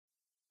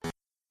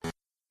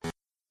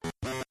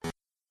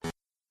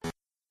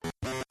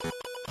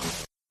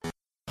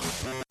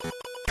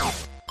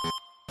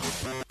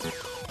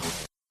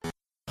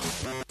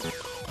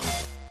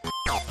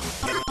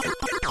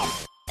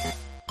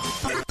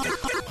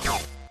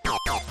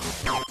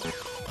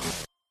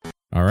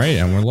All right,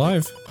 and we're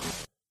live.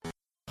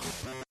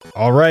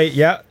 All right,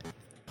 yeah.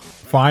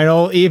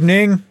 Final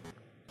evening.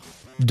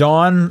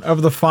 Dawn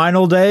of the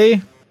final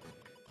day.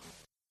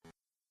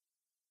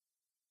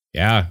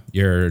 Yeah,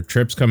 your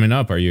trip's coming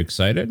up. Are you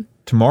excited?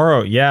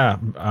 Tomorrow, yeah.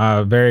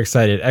 Very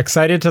excited.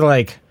 Excited to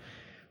like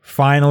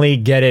finally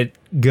get it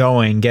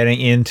going, getting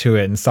into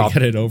it and stop.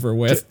 Get it over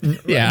with.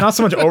 Yeah. Not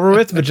so much over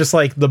with, but just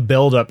like the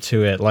build up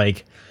to it.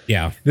 Like,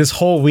 yeah. This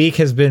whole week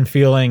has been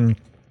feeling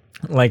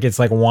like it's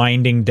like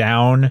winding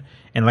down.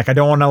 And like, I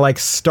don't want to like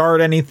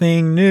start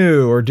anything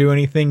new or do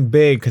anything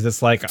big because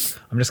it's like,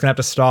 I'm just going to have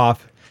to stop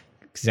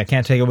because I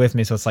can't take it with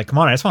me. So it's like, come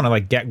on, I just want to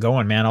like get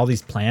going, man. All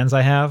these plans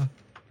I have.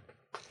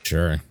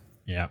 Sure.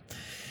 Yeah.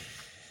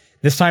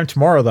 This time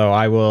tomorrow, though,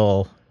 I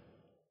will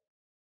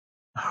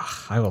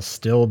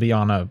still be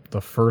on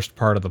the first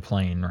part of the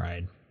plane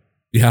ride.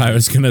 Yeah, I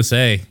was going to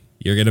say,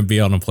 you're going to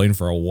be on a plane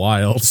for a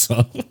while,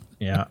 so.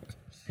 Yeah.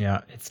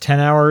 Yeah. It's 10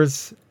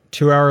 hours,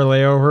 2-hour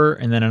layover,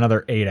 and then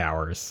another 8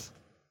 hours.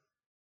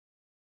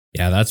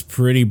 Yeah, that's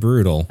pretty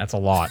brutal. That's a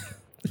lot.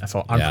 That's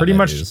all. Yeah, I'm pretty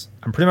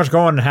much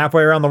going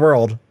halfway around the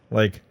world.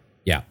 Like,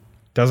 yeah,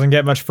 doesn't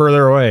get much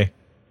further away.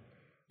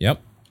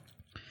 Yep.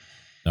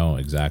 No,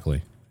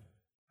 exactly.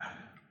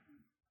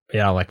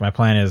 Yeah, like my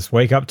plan is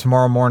wake up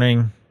tomorrow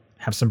morning,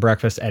 have some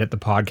breakfast, edit the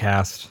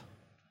podcast,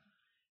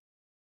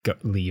 go to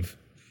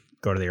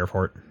the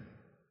airport.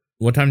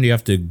 What time do you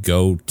have to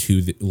go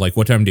to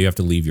what time do you have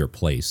to leave your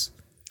place?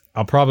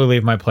 I'll probably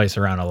leave my place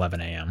around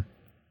 11 a.m.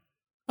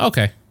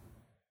 Okay.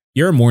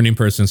 You're a morning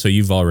person, so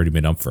you've already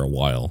been up for a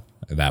while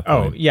at that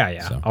point. Oh,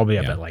 yeah. So, I'll be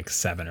up at like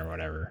 7 or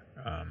whatever.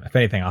 If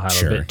anything, I'll have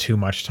a bit too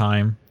much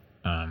time.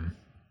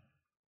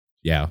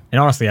 Yeah. And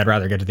honestly, I'd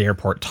rather get to the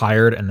airport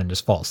tired and then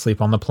just fall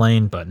asleep on the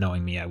plane. But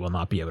knowing me, I will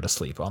not be able to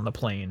sleep on the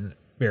plane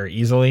very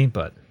easily.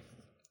 But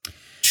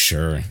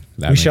sure.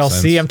 We shall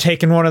see. I'm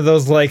taking one of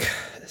those like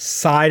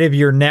side of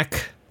your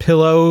neck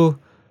pillow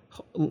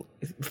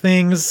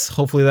things.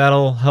 Hopefully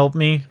that'll help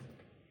me.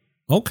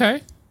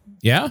 Okay.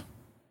 Yeah.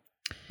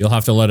 You'll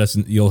have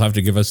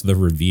to give us the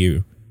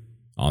review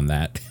on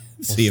that.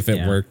 See if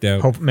it worked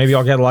out. Maybe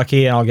I'll get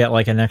lucky and I'll get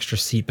like an extra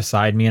seat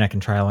beside me and I can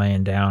try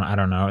laying down. I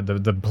don't know.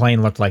 The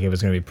plane looked like it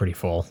was going to be pretty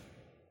full.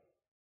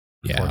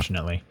 Yeah.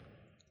 Unfortunately.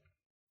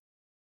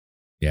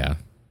 Yeah.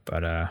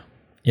 But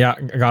yeah,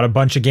 I got a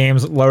bunch of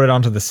games loaded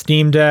onto the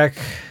Steam Deck.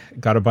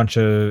 Got a bunch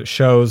of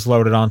shows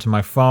loaded onto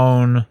my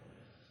phone.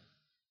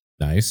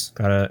 Nice.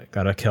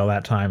 Gotta kill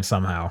that time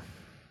somehow.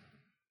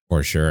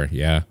 For sure.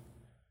 Yeah.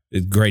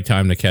 It's a great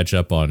time to catch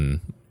up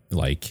on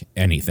like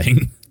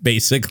anything,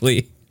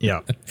 basically.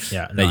 Yeah.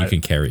 Yeah. that you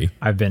can carry.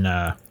 I've been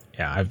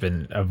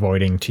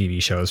avoiding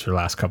TV shows for the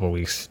last couple of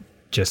weeks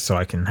just so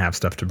I can have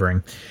stuff to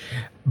bring.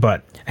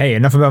 But hey,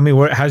 enough about me.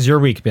 How's your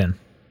week been?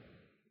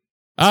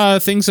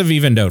 Things have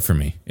evened out for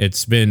me.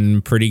 It's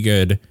been pretty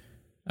good.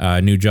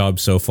 New job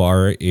so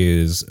far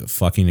is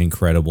fucking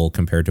incredible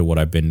compared to what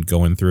I've been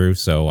going through.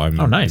 So I'm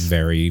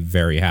very,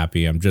 very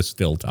happy. I'm just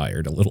still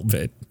tired a little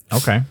bit.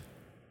 Okay.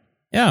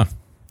 Yeah.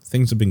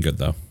 Things have been good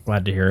though.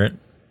 Glad to hear it.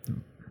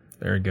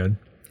 Very good.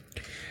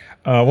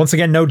 Once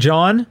again, no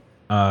John.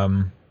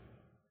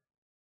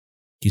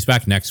 He's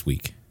back next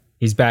week.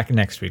 He's back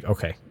next week.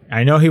 Okay.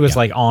 I know he was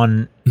like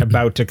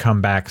about to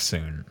come back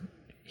soon.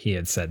 He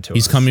had said to us.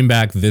 He's coming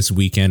back this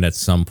weekend at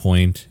some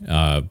point.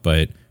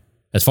 But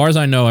as far as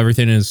I know,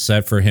 everything is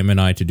set for him and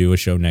I to do a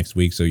show next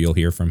week. So you'll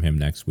hear from him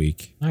next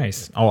week.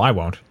 Nice. Oh, I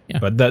won't. Yeah.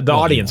 But the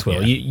audience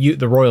will. Yeah. You,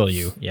 the royal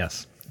you.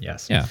 Yes.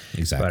 Yes. Yeah,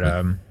 exactly.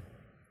 But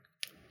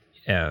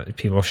yeah,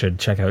 people should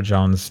check out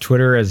John's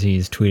Twitter as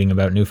he's tweeting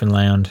about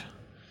Newfoundland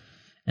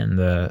and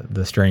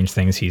the strange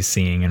things he's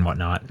seeing and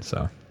whatnot.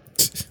 So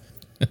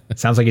it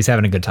sounds like he's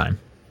having a good time.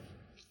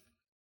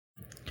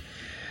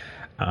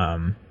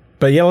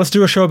 But yeah, let's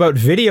do a show about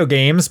video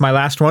games. My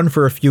last one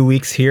for a few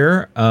weeks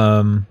here.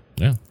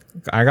 Yeah,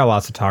 I got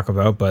lots to talk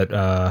about, but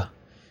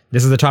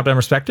this is the Top Down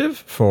Perspective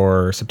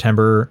for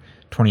September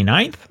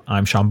 29th.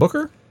 I'm Sean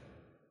Booker.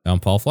 I'm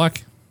Paul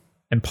Fleck.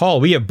 And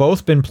Paul, we have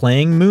both been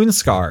playing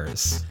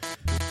Moonscars.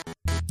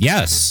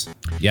 Yes.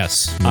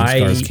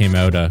 Moonscars came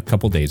out a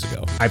couple days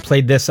ago. I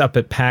played this up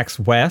at PAX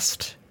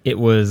West. It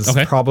was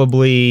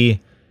probably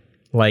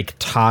like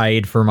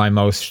tied for my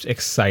most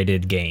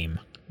excited game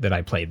that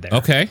I played there.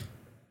 Okay.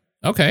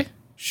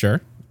 Sure.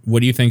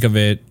 What do you think of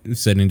it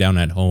sitting down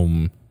at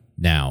home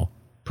now?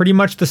 Pretty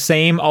much the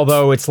same,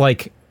 although it's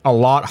like a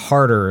lot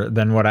harder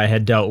than what I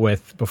had dealt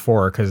with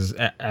before. Because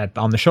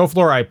on the show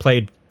floor, I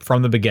played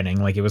from the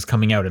beginning, like it was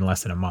coming out in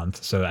less than a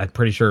month. So I'm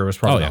pretty sure it was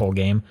probably the whole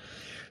game.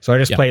 So I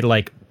just played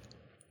like,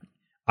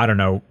 I don't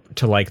know,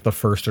 to like the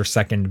first or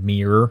second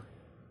mirror.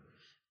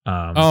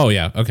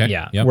 Okay.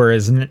 Yeah. Yep.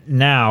 Whereas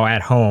now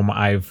at home,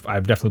 I've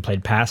definitely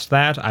played past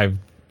that.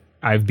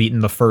 I've beaten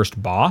the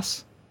first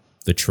boss.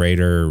 The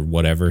trader,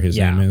 whatever his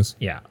name is.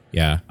 Yeah.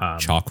 Yeah.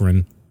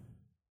 Chakran.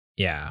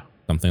 Yeah.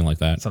 Something like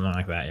that.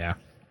 Yeah.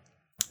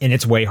 And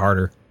it's way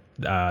harder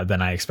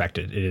than I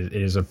expected. It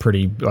is a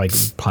pretty like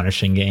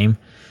punishing game.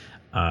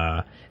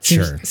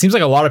 Seems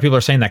like a lot of people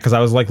are saying that because I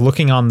was like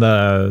looking on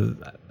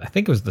I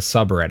think it was the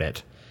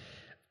subreddit.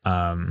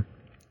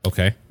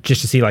 Okay.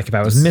 Just to see like if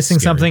I was missing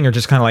something or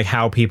just kind of like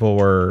how people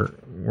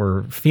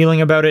were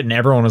feeling about it. And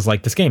everyone was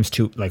like, this game's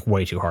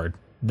way too hard.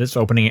 This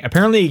opening,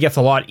 apparently it gets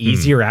a lot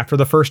easier after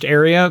the first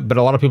area, but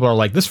a lot of people are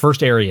like, this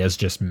first area is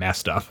just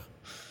messed up.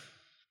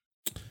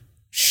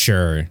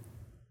 Sure.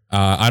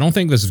 I don't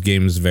think this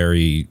game is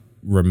very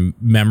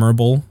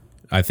memorable.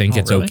 I think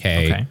it's really?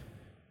 okay.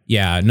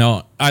 Yeah,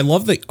 no, I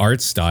love the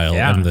art style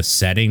and the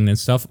setting and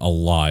stuff a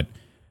lot.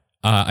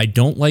 I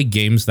don't like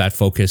games that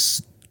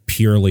focus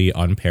purely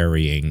on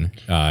parrying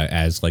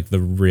as like the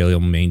real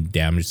main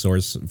damage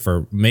source.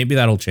 For maybe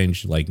that'll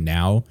change like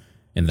now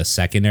in the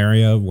second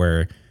area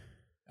where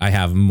I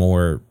have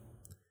more.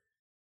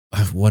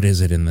 What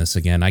is it in this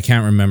again? I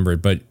can't remember,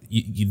 but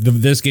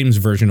this game's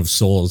version of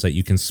Souls that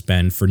you can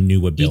spend for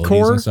new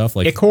abilities and stuff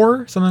like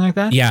Ichor, something like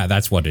that. Yeah,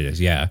 that's what it is.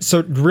 Yeah.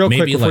 So real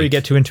quick before you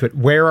get too into it,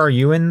 where are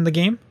you in the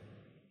game?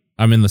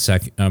 I'm in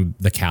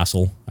the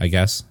castle, I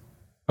guess.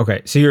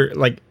 Okay, so you're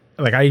like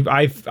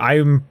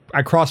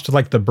I crossed to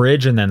like the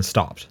bridge and then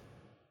stopped.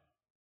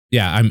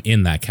 Yeah, I'm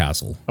in that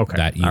castle. Okay,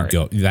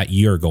 that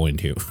you're going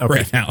to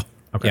right now.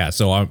 Okay, yeah,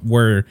 so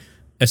we're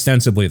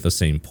ostensibly at the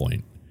same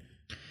point.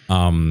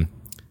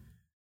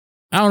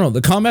 I don't know.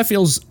 The combat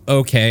feels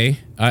okay.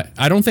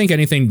 I don't think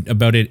anything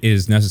about it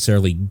is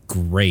necessarily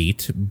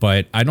great,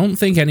 but I don't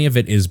think any of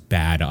it is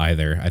bad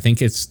either. I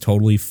think it's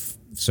totally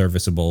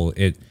serviceable.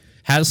 It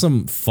has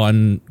some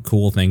fun,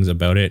 cool things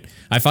about it.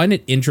 I find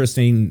it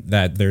interesting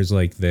that there's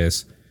like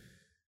this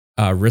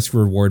risk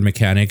reward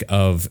mechanic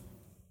of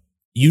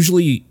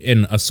usually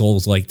in a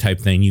Souls-like type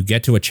thing, you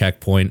get to a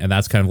checkpoint and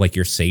that's kind of like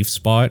your safe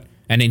spot.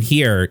 And in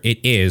here it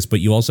is,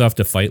 but you also have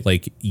to fight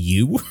like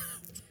you.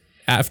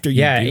 After you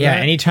do that.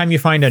 Anytime you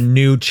find a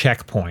new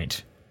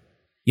checkpoint,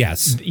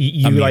 yes,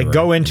 you like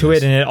go into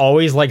it and it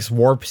always like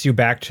warps you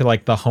back to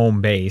like the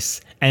home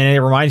base, and it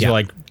reminds you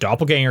like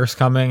doppelganger's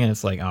coming, and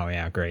it's like, oh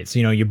yeah, great. So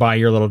you buy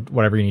your little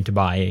whatever you need to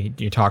buy,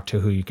 you talk to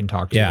who you can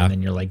talk to, and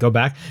then you're like go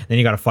back, then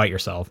you got to fight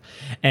yourself.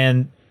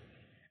 And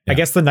I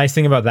guess the nice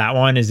thing about that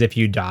one is if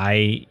you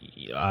die,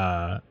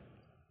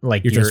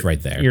 like you're just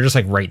right there. You're just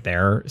like right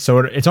there. So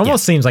it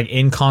almost seems like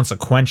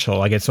inconsequential.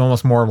 Like it's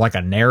almost more of like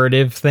a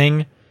narrative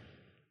thing.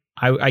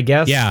 I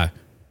guess. Yeah.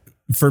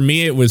 For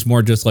me, it was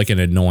more just like an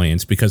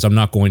annoyance because I'm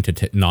not going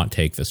to not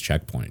take this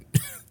checkpoint.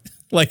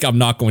 Like, I'm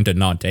not going to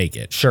not take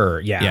it. Sure.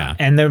 Yeah.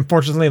 And then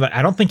unfortunately, like,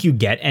 I don't think you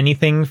get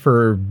anything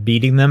for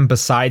beating them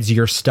besides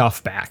your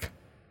stuff back.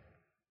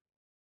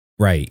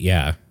 Right.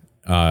 Yeah.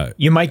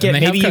 You might get,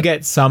 maybe you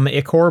get some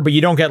Ichor, but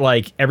you don't get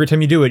like, every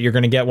time you do it, you're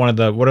going to get one of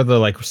the, what are the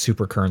like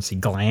super currency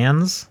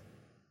glands?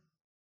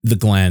 The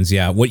glands.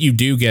 Yeah. What you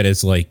do get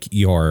is like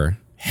your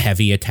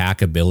heavy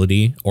attack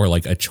ability or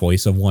like a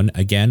choice of one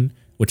again,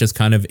 which is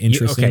kind of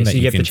interesting. So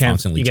you get the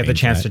chance. You get the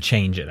chance to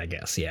change it, I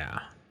guess. Yeah.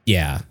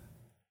 Yeah.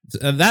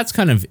 That's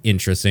kind of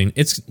interesting.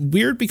 It's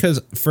weird because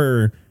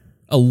for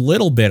a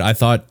little bit I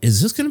thought,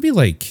 is this going to be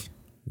like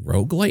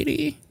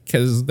roguelitey?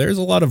 Because there's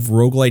a lot of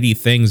roguelitey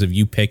things of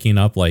you picking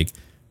up like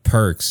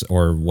perks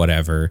or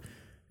whatever.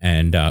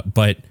 And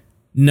but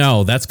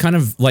no, that's kind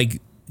of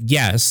like,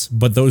 yes,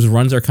 but those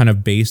runs are kind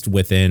of based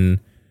within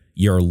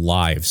your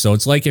life. So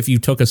it's like if you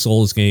took a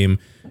Souls game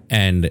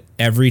and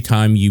every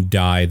time you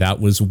die,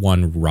 that was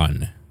one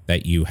run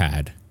that you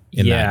had.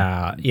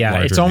 Yeah.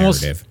 It's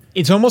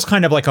almost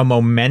kind of like a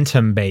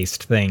momentum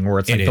based thing where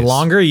it's like the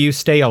longer you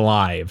stay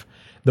alive,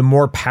 the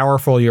more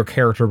powerful your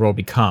character will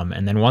become.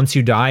 And then once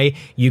you die,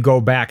 you go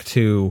back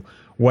to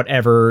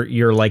whatever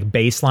your like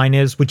baseline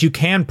is, which you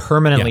can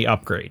permanently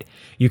upgrade.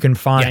 You can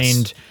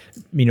find,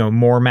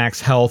 more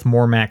max health,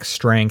 more max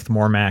strength,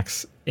 more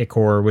max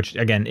Ichor, which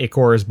again,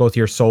 Ichor is both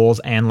your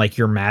souls and like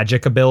your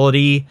magic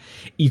ability.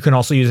 You can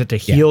also use it to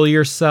heal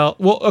yourself.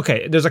 Well,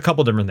 okay, there's a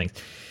couple different things.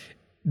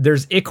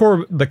 There's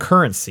Ichor, the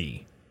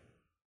currency.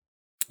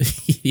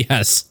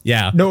 Yes.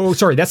 Yeah. No,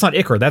 sorry, that's not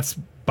Ichor. That's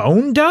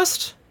bone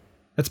dust.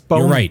 That's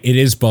bone. You're right. It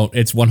is bone.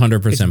 It's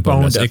 100%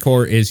 bone dust.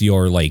 Ichor is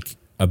your like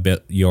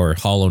your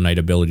Hollow Knight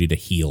ability to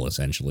heal,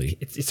 essentially.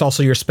 It's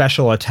also your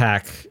special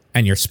attack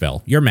and your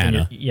spell, your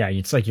mana.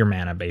 It's like your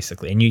mana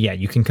basically, and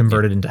you can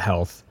convert it into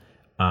health.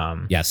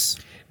 Yes.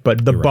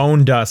 But the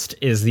bone dust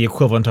is the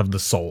equivalent of the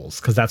souls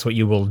because that's what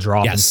you will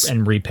drop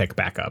and repick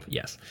back up.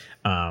 Yes.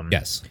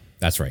 Yes,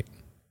 that's right.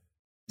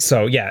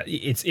 So yeah,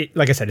 it's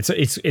like I said,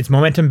 it's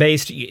momentum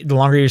based. The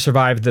longer you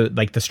survive,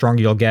 the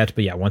stronger you'll get.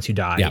 But yeah, once you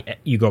die,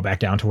 you go back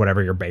down to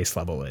whatever your base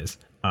level is.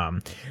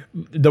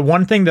 The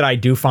one thing that I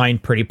do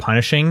find pretty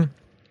punishing,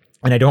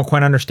 and I don't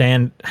quite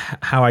understand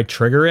how I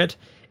trigger it,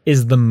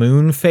 is the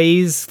moon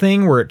phase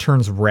thing where it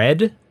turns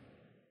red.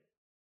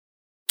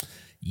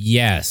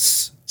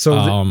 Yes.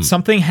 So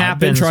something happens. I've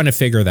been trying to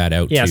figure that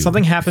out. Yeah,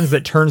 something happens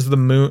that turns the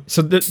moon.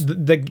 So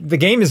the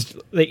game is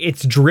like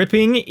it's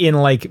dripping in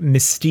like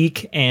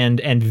mystique and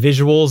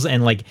visuals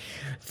and like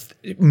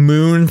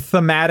moon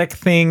thematic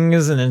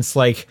things, and it's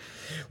like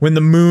when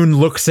the moon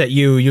looks at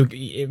you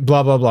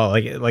blah blah blah.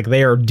 Like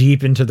they are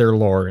deep into their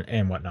lore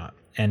and whatnot,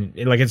 and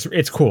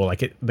it's cool. I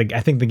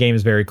think the game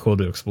is very cool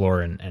to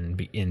explore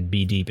and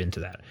be deep into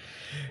that.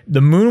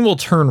 The moon will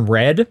turn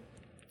red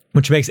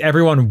which makes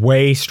everyone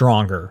way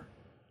stronger.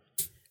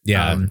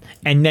 Yeah.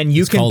 And then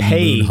you can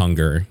pay moon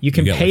hunger. You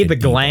can pay the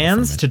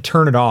glands to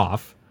turn it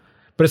off,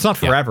 but it's not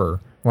forever.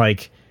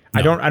 Like no.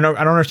 I don't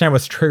understand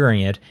what's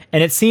triggering it.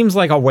 And it seems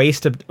like a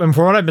waste of, and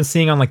from what I've been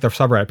seeing on like the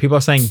subreddit, people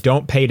are saying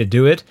don't pay to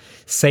do it.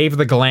 Save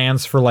the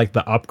glands for like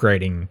the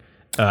upgrading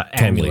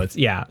amulets.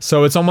 Yeah.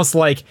 So it's almost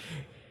like,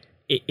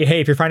 hey,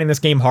 if you're finding this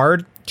game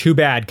hard, too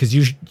bad, because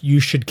you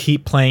should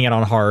keep playing it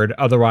on hard.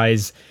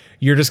 Otherwise,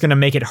 you're just going to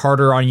make it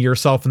harder on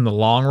yourself in the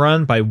long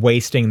run by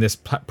wasting this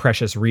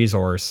precious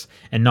resource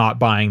and not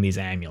buying these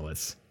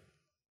amulets.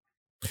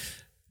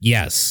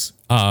 Yes.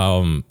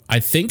 I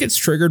think it's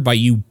triggered by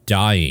you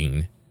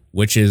dying,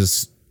 which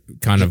is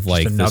kind of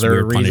like this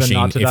weird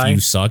punishing.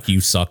 If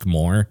you suck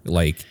more.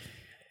 Like,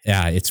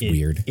 yeah, it's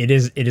weird. It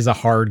is a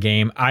hard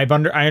game. I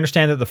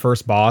understand that the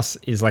first boss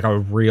is like a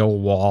real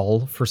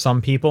wall for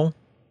some people.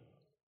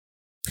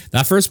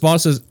 That first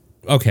boss is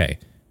okay.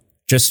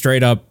 Just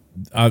straight up.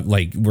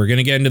 Like, we're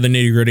gonna get into the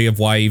nitty gritty of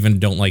why I even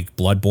don't like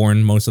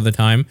Bloodborne most of the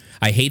time.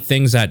 I hate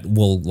things that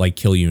will like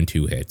kill you in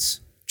 2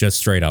 hits. Just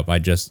straight up, I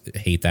just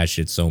hate that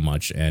shit so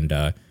much.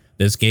 And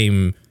this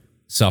game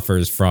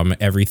suffers from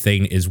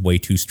everything is way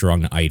too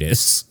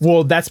strong-itis.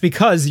 Well, that's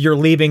because you're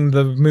leaving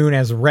the moon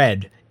as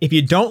red. If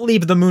you don't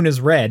leave the moon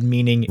as red,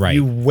 meaning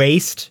you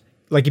waste.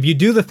 Like, if you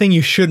do the thing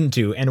you shouldn't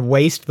do and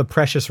waste the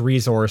precious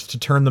resource to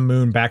turn the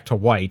moon back to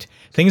white,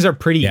 things are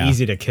pretty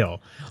easy to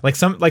kill. Like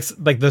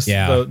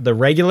the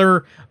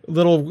regular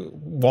little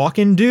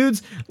walk-in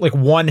dudes, like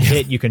one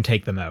hit you can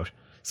take them out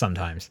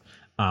sometimes.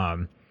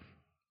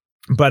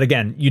 But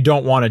again, you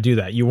don't want to do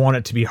that. You want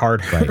it to be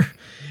harder. Right.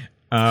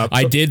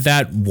 I did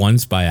that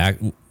once by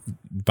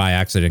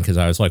accident because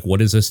I was like, "What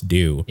does this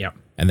do?" Yep.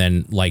 And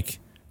then like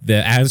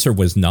the answer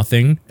was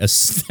nothing,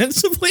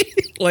 ostensibly.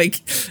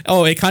 Like,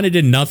 oh, it kind of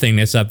did nothing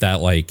except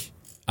that, like,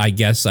 I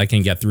guess I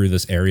can get through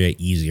this area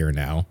easier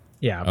now.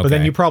 Yeah, but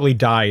then you probably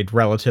died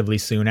relatively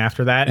soon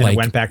after that, and it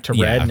went back to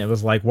red, and it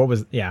was like, what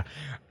was,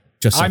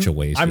 Just such a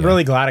waste. I'm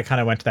really glad I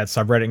kind of went to that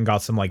subreddit and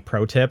got some, like,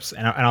 pro tips,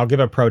 and I'll give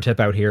a pro tip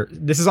out here.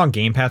 This is on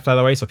Game Pass, by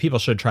the way, so people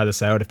should try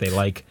this out if they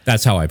like.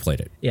 That's how I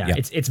played it. Yeah.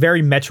 It's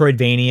very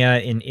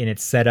Metroidvania in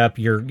its setup.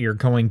 You're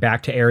going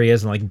back to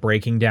areas and, like,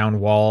 breaking down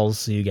walls,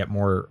 so you get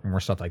more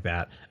stuff like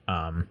that.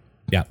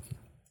 Yeah.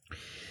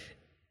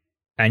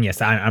 And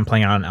yes, I'm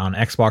playing on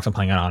Xbox. I'm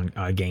playing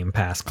on Game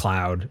Pass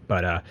Cloud.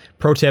 But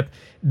pro tip,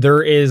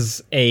 there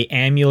is a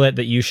amulet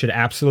that you should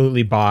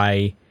absolutely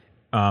buy.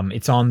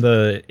 It's from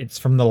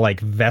the like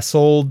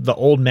vessel, the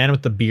old man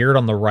with the beard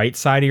on the right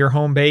side of your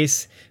home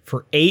base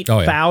for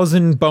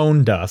 8,000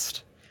 bone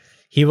dust.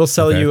 He will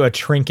sell you a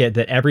trinket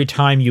that every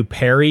time you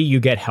parry,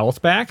 you get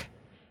health back.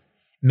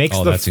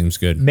 That seems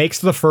good. Makes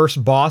the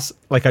first boss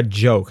like a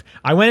joke.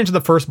 I went into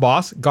the first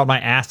boss, got my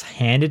ass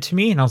handed to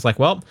me, and I was like,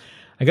 well,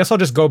 I guess I'll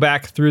just go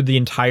back through the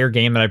entire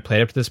game that I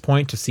played up to this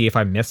point to see if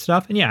I missed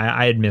stuff. And yeah,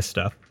 I had missed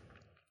stuff.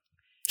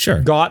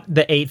 Sure. Got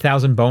the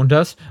 8,000 bone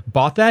dust,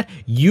 bought that.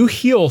 You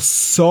heal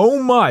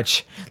so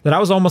much that I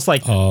was almost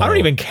like, I don't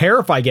even care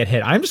if I get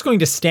hit. I'm just going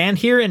to stand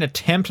here and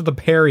attempt the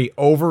parry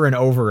over and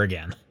over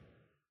again.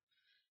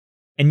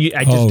 And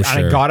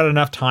I got it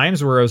enough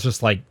times where I was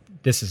just like,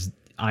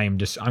 I'm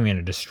going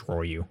to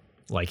destroy you.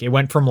 Like, it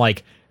went from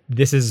like,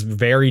 this is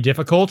very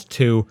difficult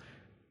to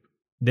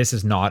this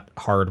is not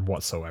hard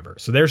whatsoever.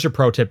 So there's your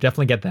pro tip.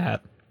 Definitely get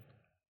that.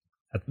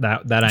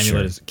 That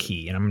amulet is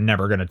key, and I'm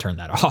never going to turn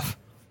that off.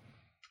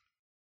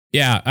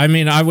 Yeah, I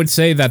mean, I would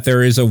say that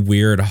there is a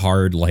weird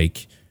hard,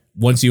 like,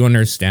 once you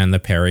understand the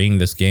parrying,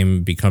 this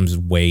game becomes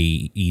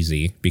way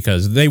easy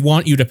because they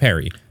want you to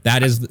parry.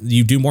 That is,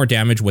 you do more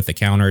damage with the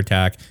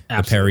counterattack.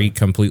 The parry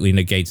completely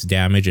negates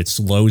damage. It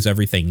slows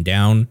everything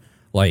down.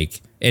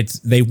 Like,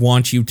 they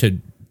want you to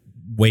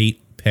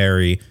wait,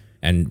 parry,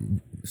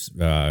 and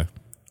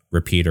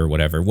repeat or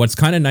whatever. What's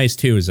kind of nice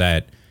too is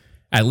that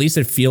at least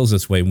it feels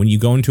this way when you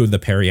go into the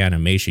parry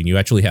animation, you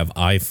actually have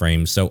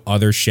iframes, so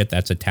other shit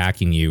that's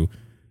attacking you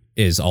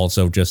is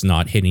also just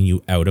not hitting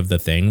you out of the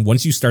thing.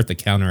 Once you start the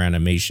counter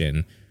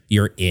animation,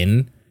 you're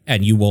in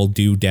and you will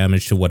do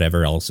damage to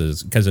whatever else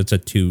is, because it's a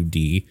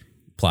 2D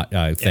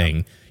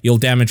thing. You'll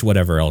damage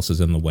whatever else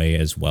is in the way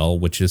as well,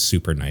 which is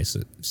super nice.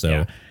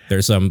 So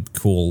there's some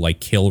cool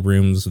like kill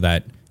rooms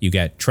that you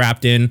get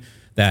trapped in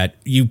that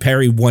you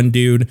parry one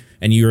dude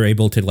and you're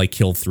able to like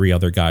kill 3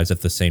 other guys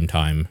at the same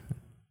time.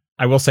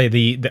 I will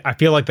say I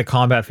feel like the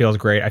combat feels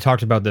great. I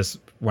talked about this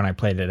when I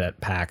played it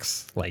at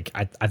PAX. Like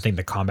I think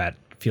the combat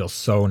feels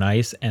so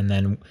nice, and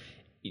then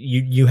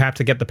you have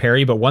to get the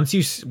parry, but once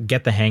you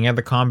get the hang of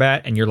the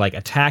combat and you're like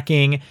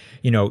attacking,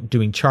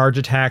 doing charge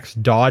attacks,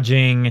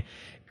 dodging,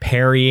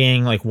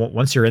 parrying, like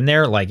once you're in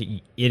there, like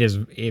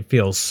it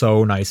feels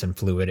so nice and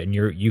fluid, and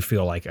you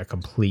feel like a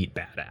complete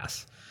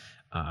badass.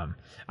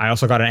 I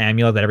also got an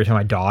amulet that every time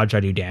I dodge, I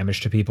do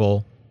damage to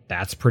people.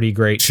 That's pretty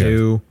great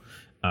too.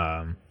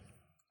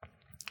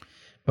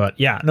 But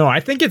yeah, no, I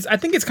think it's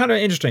kind of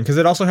interesting because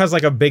it also has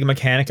like a big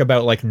mechanic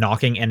about like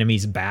knocking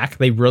enemies back.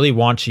 They really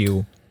want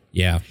you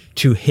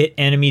to hit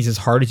enemies as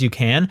hard as you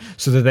can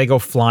so that they go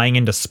flying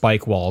into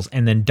spike walls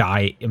and then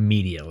die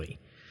immediately.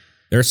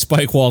 There's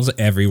spike walls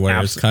everywhere.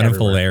 It's kind of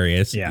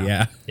hilarious.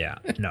 Yeah.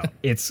 No,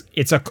 I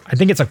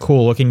think it's a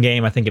cool looking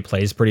game. I think it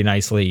plays pretty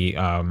nicely.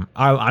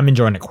 I'm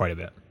enjoying it quite a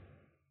bit.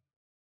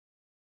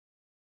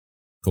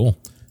 Cool.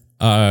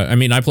 I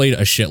mean, I played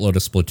a shitload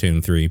of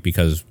Splatoon 3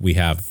 because we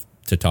have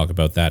to talk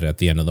about that at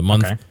the end of the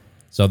month. Okay.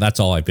 So that's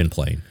all I've been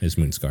playing is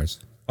Moonscars.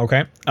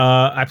 Okay.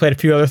 I played a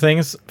few other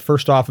things.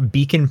 First off,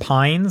 Beacon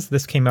Pines.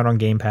 This came out on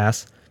Game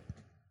Pass.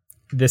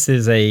 This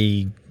is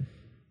I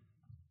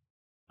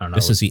don't know.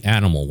 This is the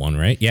animal one,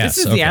 right? Yes.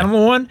 This is the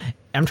animal one.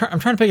 I'm trying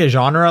to pick a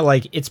genre.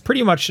 Like, it's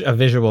pretty much a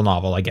visual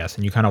novel, I guess,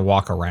 and you kind of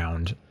walk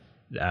around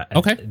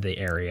the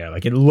area.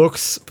 Like, it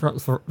looks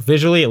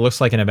visually, it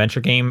looks like an adventure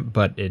game,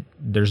 but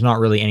there's not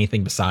really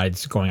anything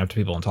besides going up to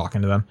people and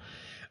talking to them.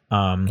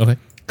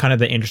 Kind of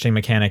the interesting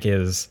mechanic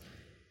is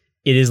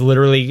it is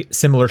literally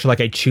similar to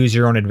like a choose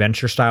your own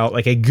adventure style,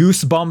 like a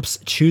Goosebumps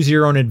choose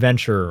your own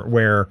adventure,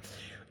 where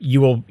you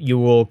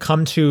will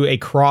come to a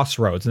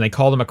crossroads, and they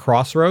call them a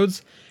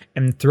crossroads.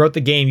 And throughout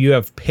the game, you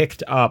have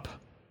picked up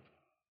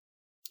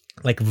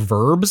like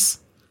verbs,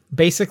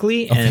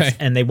 basically,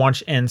 and they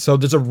want, and so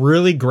there's a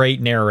really great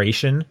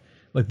narration.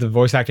 Like, the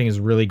voice acting is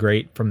really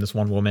great from this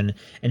one woman,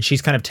 and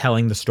she's kind of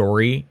telling the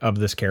story of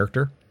this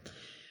character.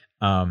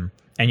 And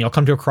you'll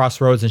come to a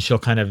crossroads, and she'll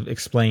kind of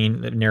explain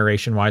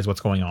narration wise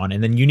what's going on,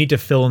 and then you need to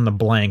fill in the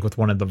blank with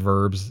one of the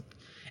verbs.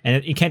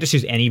 And you can't just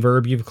use any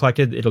verb you've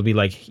collected. It'll be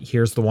like,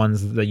 here's the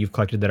ones that you've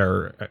collected that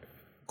are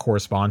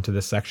correspond to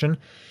this section.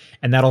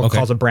 And that'll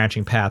cause a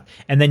branching path.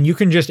 And then you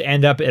can just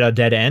end up at a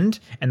dead end,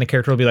 and the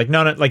character will be like,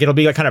 no, like, it'll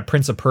be like kind of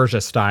Prince of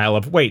Persia style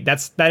of, wait,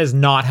 that is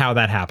not how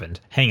that happened.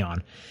 Hang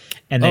on.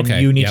 And then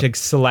you need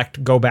to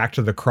go back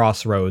to the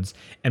crossroads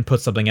and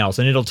put something else.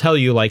 And it'll tell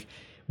you like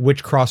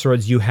which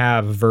crossroads you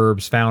have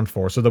verbs found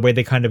for. So the way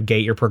they kind of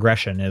gate your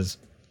progression is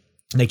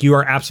like, you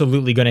are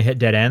absolutely going to hit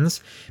dead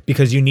ends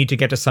because you need to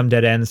get to some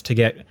dead ends to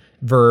get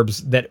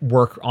verbs that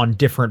work on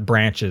different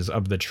branches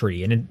of the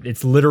tree. And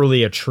it's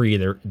literally a tree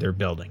they're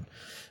building.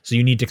 So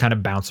you need to kind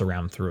of bounce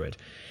around through it.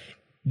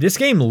 This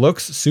game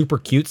looks super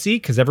cutesy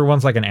because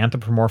everyone's like an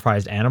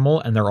anthropomorphized animal,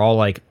 and they're all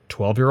like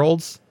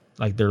 12-year-olds.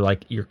 Like, they're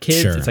like your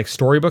kids. Sure. It's like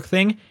storybook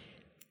thing.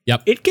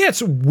 Yep. It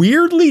gets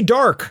weirdly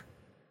dark.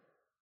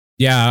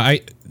 Yeah,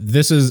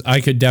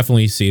 I could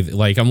definitely see,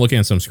 like, I'm looking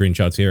at some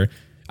screenshots here.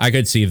 I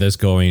could see this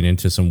going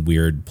into some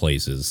weird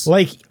places.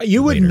 Like,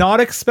 you would not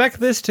expect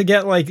this to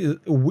get like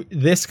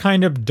this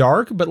kind of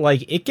dark, but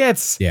like, it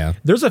gets. Yeah.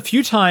 There's a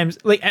few times,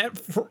 like,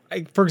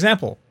 for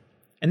example.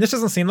 And this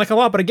doesn't seem like a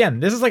lot, but again,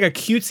 this is like a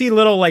cutesy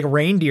little like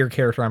reindeer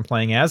character I'm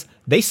playing as.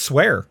 They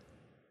swear.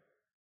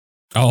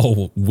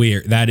 Oh,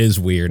 weird. That is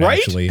weird, right?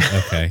 Actually.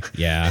 Okay.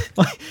 Yeah.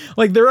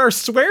 like there are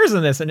swears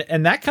in this,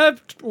 and that kind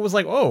of was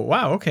like, oh,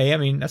 wow, okay. I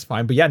mean, that's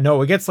fine. But yeah,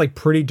 no, it gets like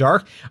pretty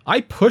dark.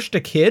 I pushed a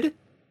kid.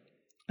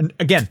 And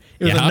again,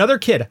 it was another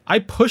kid. I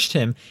pushed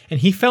him, and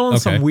he fell in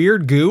some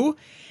weird goo,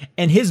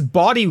 and his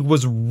body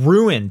was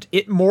ruined.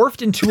 It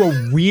morphed into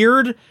a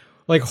weird,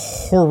 like,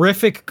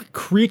 horrific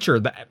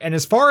creature. And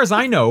as far as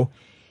I know,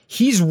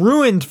 he's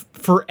ruined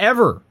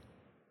forever.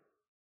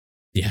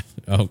 Yeah.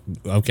 Oh,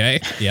 okay.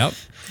 Yep.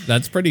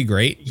 That's pretty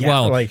great. Yeah,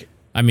 well, like,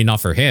 I mean,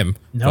 not for him.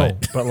 No,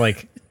 but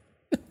like,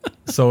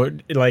 so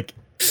like,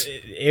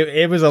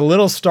 it was a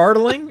little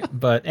startling,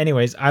 but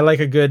anyways, I like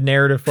a good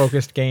narrative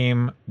focused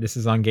game. This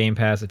is on Game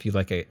Pass. If you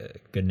like a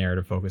good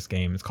narrative focused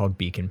game, it's called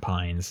Beacon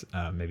Pines.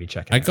 Maybe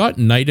check it out. I got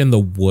Night in the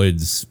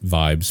Woods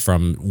vibes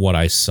from what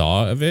I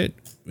saw of it.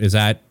 Is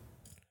that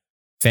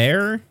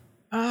fair?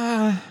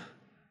 I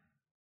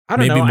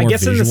don't know. I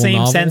guess in the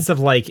same sense of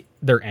like,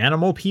 they're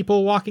animal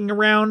people walking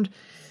around.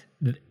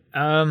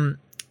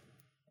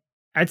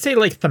 I'd say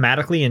like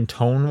thematically and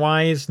tone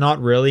wise,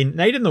 not really.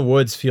 Night in the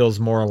Woods feels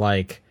more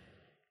like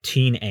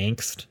teen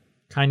angst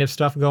kind of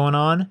stuff going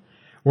on.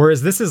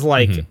 Whereas this is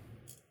like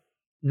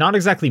not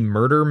exactly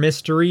murder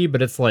mystery,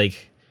 but it's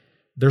like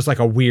there's like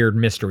a weird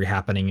mystery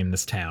happening in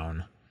this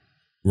town.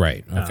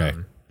 Right. Okay.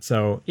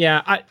 So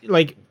yeah, I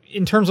like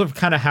in terms of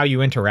kind of how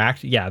you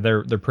interact. Yeah,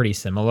 they're pretty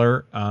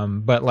similar.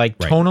 But like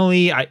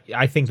tonally,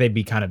 I think they'd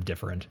be kind of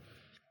different.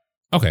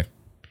 Okay.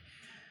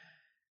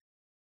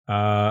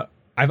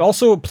 I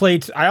also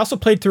played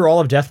through all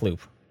of Deathloop.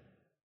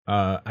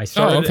 I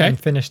started and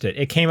finished it.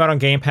 It came out on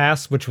Game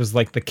Pass, which was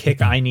like the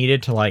kick I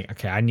needed to like,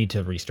 okay, I need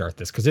to restart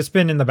this because it's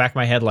been in the back of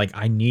my head like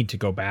I need to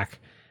go back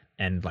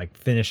and like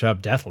finish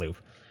up Deathloop.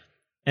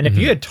 And if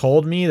you had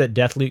told me that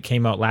Deathloop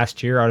came out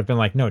last year, I would have been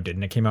like, no, it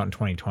didn't. It came out in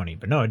 2020.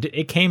 But no,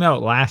 it came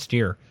out last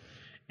year.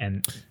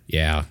 And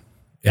yeah,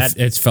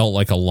 it's felt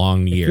like a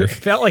long year. It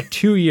felt like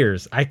 2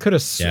 years. I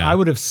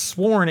would have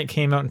sworn it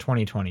came out in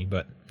 2020,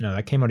 but no,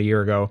 that came out a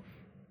year ago.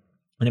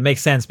 And it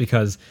makes sense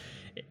because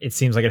it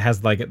seems like it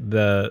has like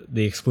the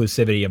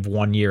exclusivity of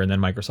 1 year, and then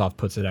Microsoft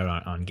puts it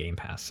out on Game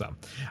Pass. So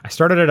I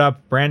started it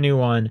up, brand new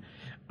one.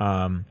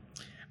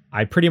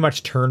 I pretty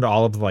much turned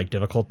all of the like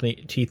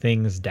difficulty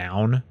things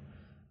down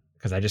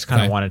because I just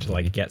kind of wanted to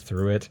like get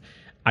through it.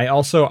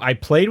 I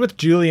played with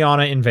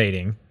Juliana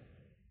invading,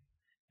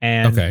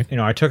 And,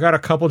 I took out a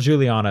couple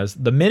Julianas.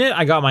 The minute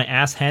I got my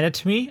ass handed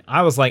to me,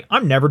 I was like,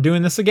 I'm never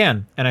doing this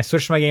again. And I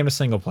switched my game to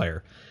single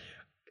player.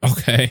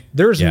 Okay.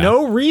 There's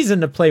no reason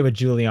to play with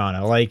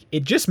Juliana. Like,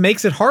 it just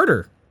makes it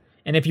harder.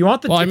 And if you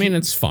want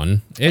it's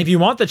fun. If you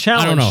want the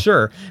challenge,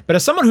 sure. But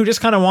as someone who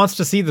just kind of wants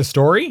to see the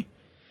story,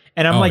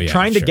 and I'm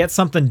trying to get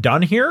something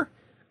done here,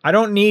 I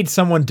don't need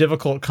someone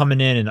difficult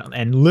coming in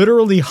and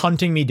literally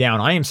hunting me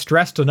down. I am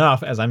stressed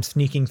enough as I'm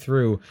sneaking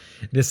through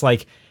this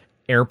like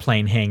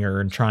airplane hangar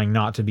and trying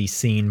not to be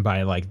seen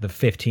by like the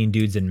 15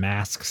 dudes in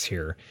masks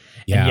here.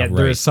 And yet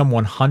there is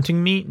someone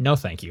hunting me. No,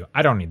 thank you.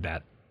 I don't need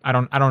that. I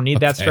don't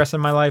need that stress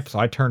in my life, so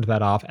I turned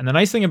that off. And the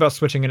nice thing about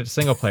switching it to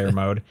single player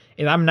mode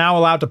is I'm now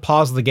allowed to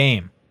pause the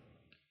game.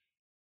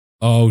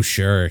 Oh,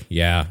 sure.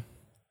 Yeah.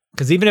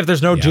 Because even if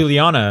there's no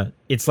Juliana,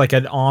 it's like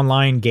an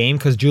online game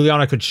because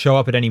Juliana could show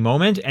up at any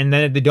moment and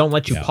then they don't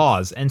let you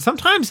pause. And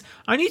sometimes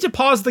I need to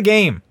pause the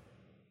game.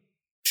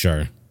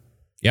 Sure.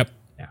 Yep.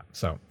 Yeah.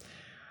 So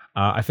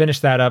I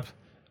finished that up.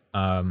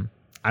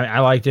 I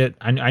liked it.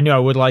 I knew I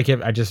would like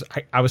it.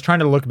 I was trying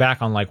to look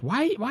back on like,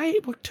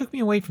 what took me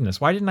away from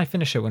this? Why didn't I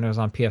finish it when it was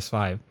on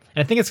PS5? And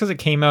I think it's because it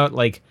came out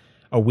like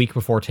a week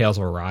before Tales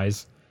of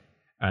Arise.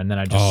 And then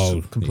I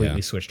just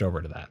completely switched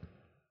over to that.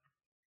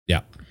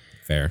 Yeah.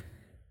 Fair.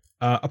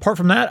 Apart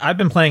from that, I've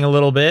been playing a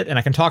little bit, and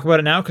I can talk about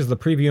it now because the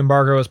preview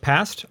embargo is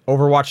passed.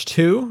 Overwatch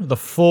 2, the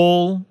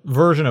full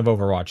version of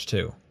Overwatch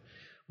 2.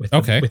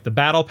 With the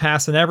battle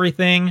pass and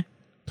everything,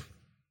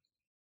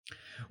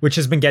 which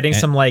has been getting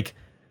some, like,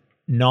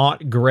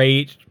 not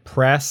great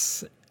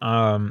press.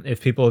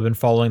 If people have been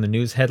following the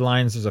news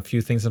headlines, there's a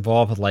few things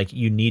involved with, like,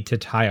 you need to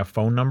tie a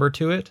phone number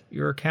to it,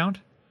 your account.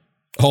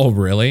 Oh,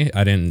 really?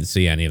 I didn't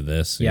see any of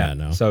this. Yeah,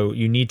 no. So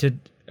you need to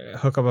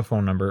hook up a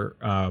phone number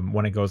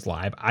when it goes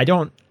live. I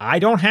don't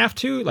have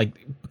to, like,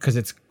 because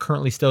it's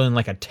currently still in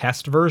like a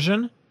test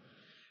version.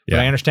 But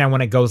I understand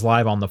when it goes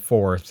live on the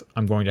 4th,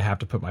 I'm going to have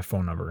to put my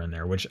phone number in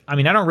there, which, I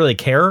mean, I don't really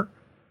care.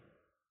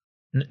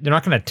 They're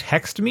not going to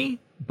text me,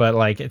 but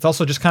like, it's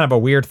also just kind of a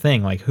weird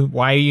thing. Like,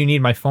 why do you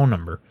need my phone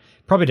number?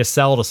 Probably to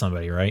sell to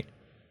somebody, right?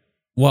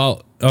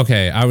 Well,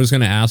 okay. I was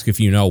going to ask if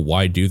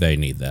why do they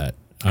need that?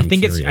 I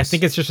think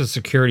it's just a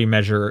security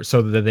measure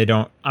so that they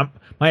don't.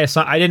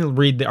 I didn't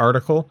read the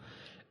article,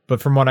 but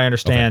from what I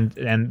understand,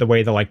 and the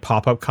way the like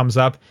pop up comes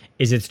up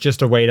is it's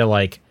just a way to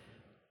like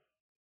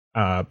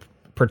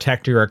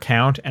protect your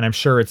account, and I'm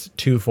sure it's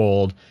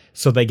twofold,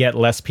 so they get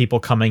less people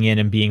coming in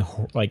and being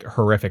like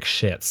horrific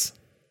shits.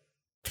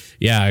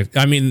 Yeah,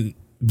 I mean,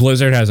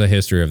 Blizzard has a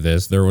history of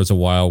this. There was a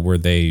while where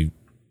the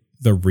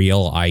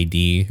real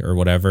ID or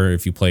whatever,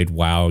 if you played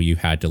WoW, you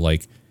had to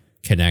like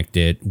connect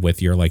it with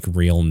your like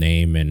real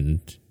name and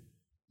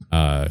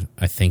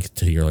I think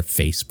to your like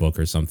Facebook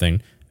or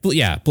something. But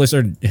yeah,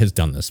 Blizzard has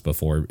done this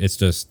before. It's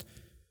just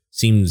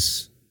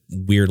seems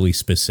weirdly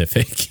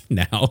specific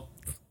now.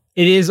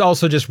 It is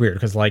also just weird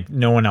because like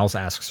no one else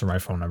asks for my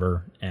phone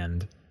number,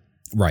 and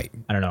right.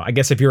 I don't know. I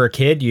guess if you're a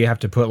kid, you have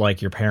to put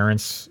like your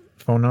parents'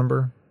 phone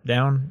number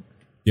down.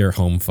 Your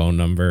home phone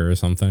number or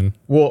something.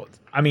 Well,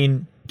 I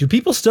mean, do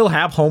people still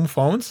have home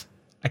phones?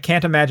 I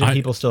can't imagine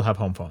people still have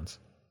home phones.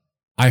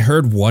 I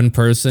heard one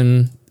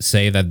person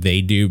say that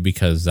they do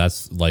because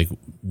that's like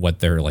what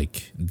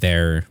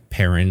their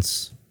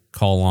parents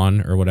call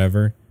on or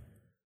whatever,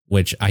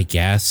 which I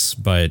guess,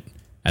 but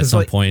at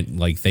some point,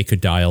 like they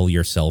could dial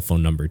your cell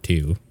phone number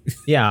too.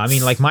 Yeah. I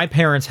mean, like my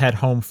parents had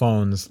home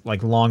phones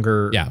like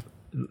longer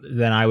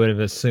than I would have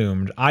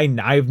assumed.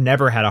 I've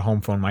never had a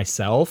home phone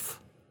myself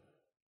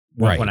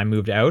when I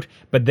moved out,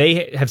 but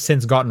they have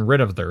since gotten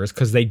rid of theirs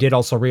because they did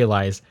also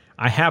realize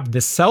I have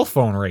this cell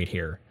phone right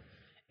here.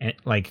 And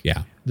like,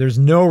 there's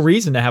no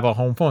reason to have a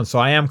home phone. So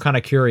I am kind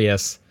of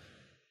curious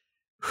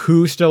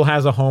who still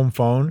has a home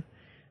phone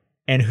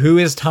and who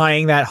is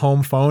tying that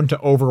home phone to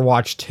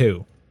Overwatch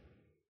 2.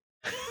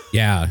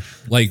 Yeah.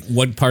 Like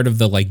what part of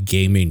the like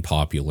gaming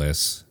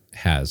populace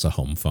has a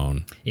home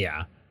phone?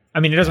 Yeah. I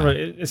mean, it doesn't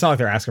really, it's not like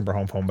they're asking for a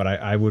home phone, but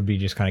I would be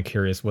just kind of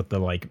curious what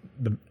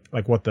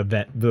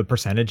the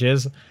percentage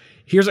is.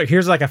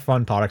 Here's like a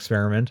fun thought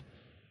experiment.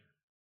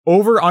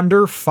 Over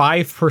under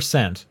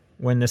 5%.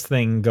 When this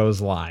thing goes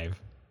live,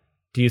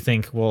 do you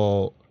think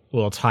we'll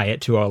tie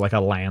it to a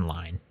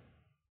landline?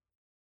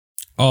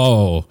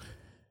 Oh,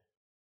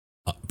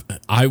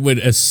 I would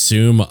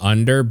assume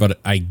under, but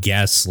I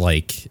guess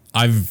like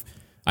I've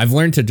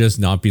learned to just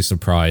not be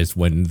surprised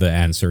when the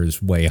answer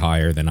is way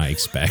higher than I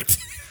expect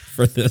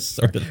for this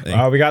sort of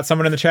thing. We got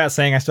someone in the chat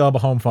saying I still have a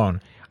home phone.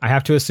 I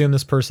have to assume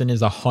this person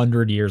is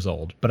 100 years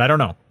old, but I don't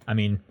know. I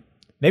mean,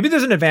 maybe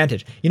there's an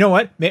advantage. You know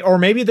what? Or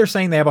maybe they're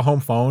saying they have a home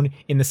phone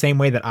in the same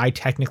way that I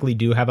technically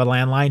do have a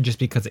landline just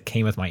because it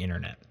came with my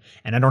internet.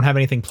 And I don't have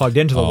anything plugged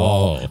into the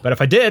wall. But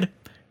if I did,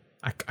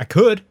 I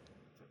could.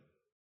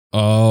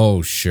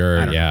 Oh,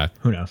 sure. Yeah. Know.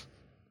 Who knows?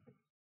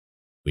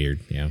 Weird.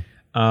 Yeah.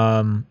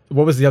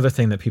 What was the other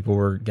thing that people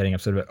were getting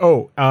upset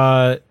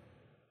about?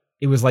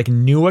 It was like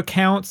new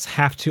accounts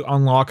have to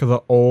unlock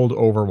the old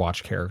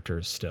Overwatch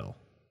characters still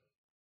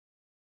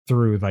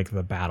through like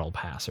the battle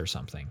pass or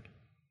something.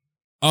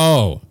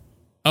 Oh,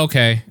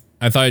 okay.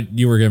 I thought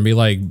you were gonna be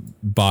like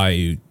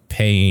by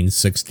paying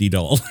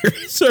 $60.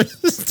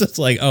 It's just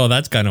like, oh,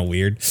 that's kind of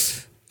weird.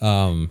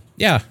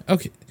 Yeah,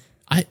 okay.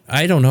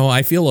 I don't know.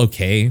 I feel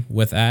okay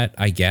with that,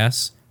 I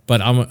guess.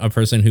 But I'm a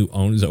person who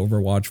owns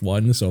Overwatch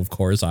 1, so of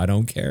course I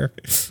don't care.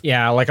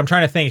 Yeah, like I'm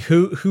trying to think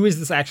who is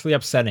this actually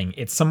upsetting?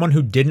 It's someone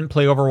who didn't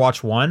play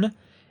Overwatch 1.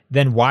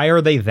 Then why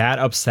are they that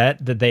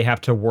upset that they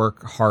have to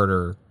work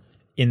harder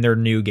in their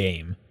new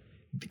game?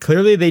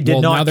 Clearly they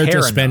did not care. Now they're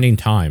just spending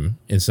time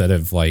instead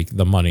of like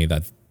the money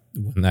that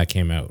when that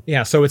came out.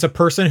 Yeah, so it's a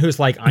person who's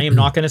like, I am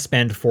not going to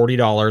spend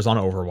 $40 on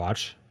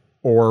Overwatch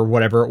or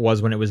whatever it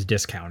was when it was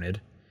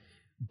discounted,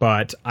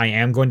 but I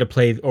am going to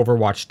play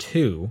Overwatch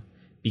 2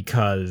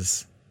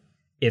 because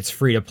it's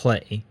free to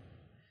play.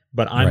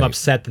 But I'm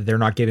upset that they're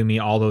not giving me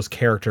all those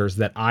characters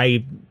that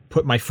I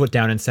put my foot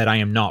down and said I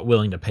am not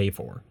willing to pay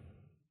for.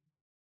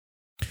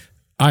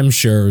 I'm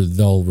sure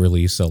they'll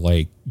release a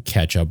like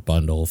catch-up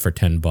bundle for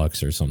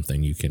 $10 or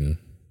something. You can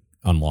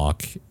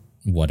unlock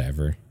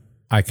whatever.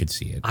 I could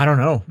see it. I don't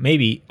know.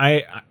 Maybe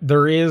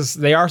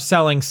they are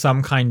selling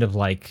some kind of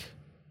like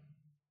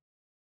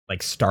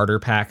starter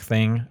pack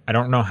thing. I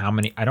don't know how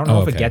many. I don't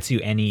know if it gets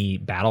you any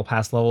battle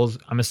pass levels.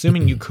 I'm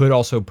assuming you could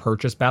also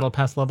purchase battle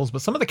pass levels,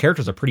 but some of the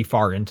characters are pretty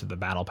far into the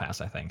battle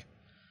pass, I think.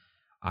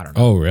 I don't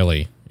know. Oh,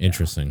 really?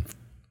 Interesting.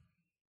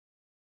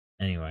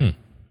 Yeah. Anyway.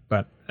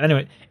 But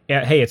anyway,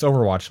 yeah, hey, it's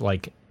Overwatch.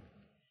 Like,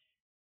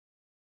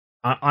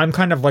 I'm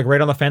kind of like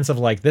right on the fence of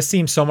like, this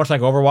seems so much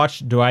like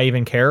Overwatch. Do I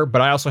even care?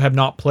 But I also have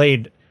not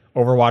played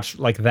Overwatch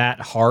like that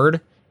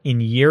hard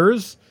in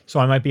years. So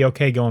I might be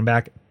okay going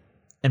back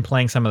and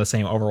playing some of the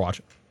same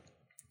Overwatch.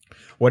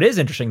 What is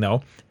interesting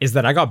though, is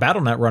that I got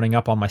Battle.net running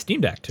up on my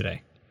Steam Deck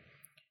today.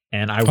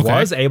 And I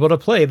was able to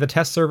play the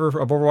test server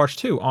of Overwatch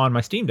 2 on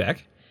my Steam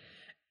Deck.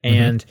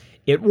 And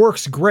it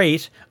works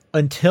great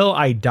until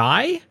I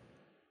die.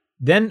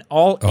 Then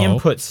all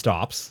input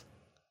stops.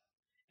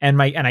 And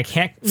I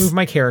can't move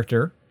my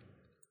character.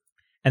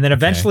 And then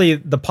eventually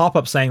the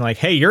pop-up saying like,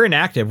 hey, you're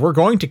inactive. We're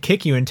going to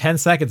kick you in 10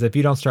 seconds if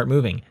you don't start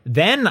moving.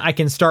 Then I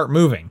can start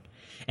moving.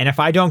 And if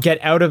I don't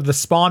get out of the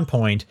spawn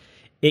point,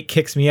 it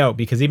kicks me out.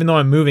 Because even though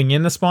I'm moving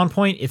in the spawn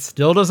point, it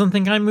still doesn't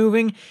think I'm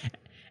moving.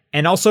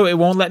 And also it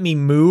won't let me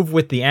move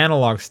with the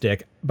analog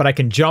stick, but I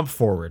can jump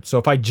forward. So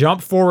if I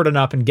jump forward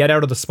enough and get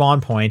out of the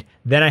spawn point,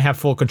 then I have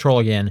full control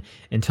again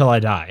until I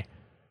die.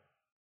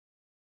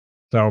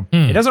 So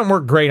it doesn't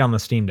work great on the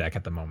Steam Deck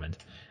at the moment.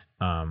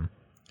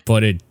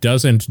 But it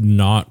doesn't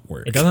not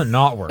work. It doesn't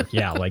not work.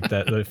 Yeah, like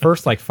the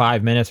first like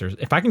 5 minutes, or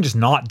if I can just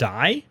not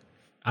die,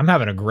 I'm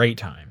having a great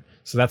time.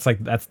 So that's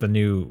the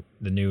new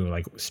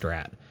like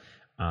strat.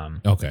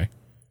 Okay.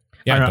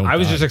 Yeah, I don't know. I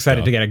was just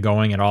excited to get it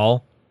going at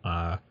all.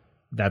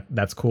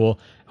 That's cool.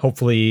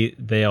 Hopefully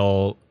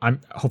they'll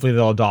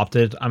adopt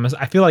it.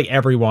 I feel like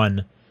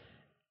everyone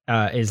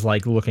is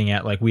like looking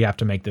at like, we have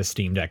to make this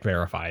Steam Deck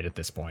verified at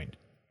this point.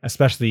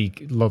 Especially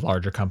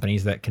larger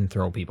companies that can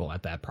throw people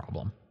at that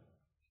problem.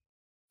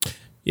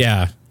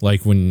 Yeah,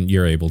 like when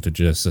you're able to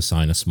just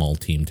assign a small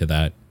team to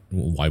that,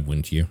 why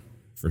wouldn't you?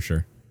 For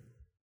sure.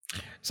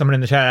 Someone in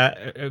the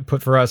chat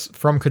put for us,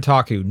 from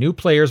Kotaku, new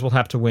players will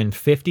have to win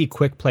 50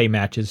 quick play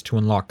matches to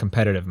unlock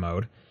competitive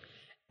mode,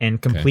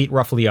 and complete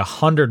roughly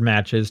 100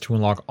 matches to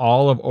unlock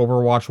all of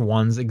Overwatch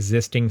 1's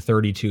existing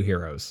 32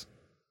 heroes.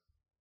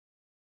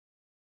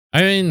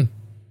 I mean,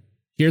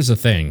 here's the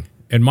thing.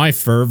 In my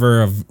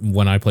fervor of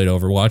when I played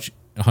Overwatch,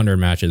 100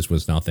 matches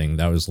was nothing.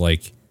 That was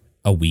like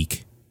a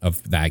week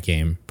of that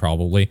game,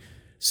 probably.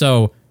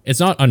 So it's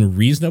not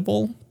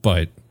unreasonable,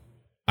 but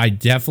I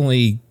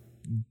definitely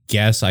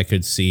guess I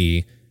could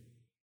see,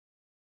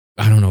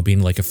 I don't know,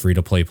 being like a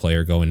free-to-play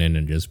player going in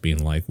and just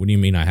being like, what do you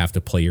mean I have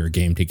to play your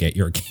game to get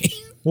your game?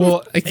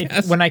 Well,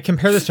 when I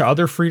compare this to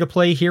other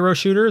free-to-play hero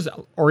shooters,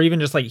 or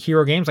even just like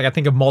hero games, like I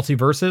think of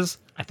Multiverses,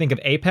 I think of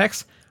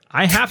Apex,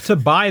 I have to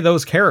buy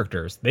those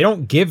characters. They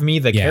don't give me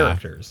the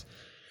characters.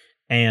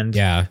 And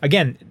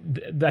again,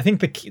 I think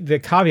the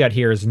caveat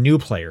here is new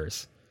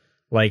players.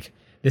 Like,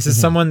 this is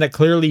someone that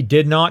clearly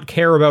did not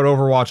care about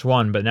Overwatch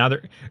 1, but now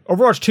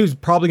Overwatch 2 is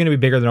probably going to be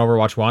bigger than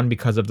Overwatch 1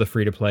 because of the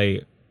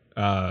free-to-play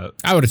I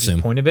would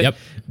assume point of it. Yep.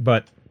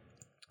 But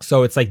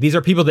so it's like, these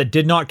are people that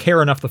did not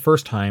care enough the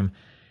first time.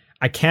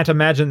 I can't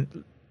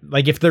imagine,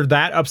 like, if they're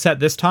that upset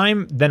this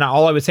time, then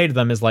all I would say to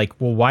them is like,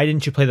 well, why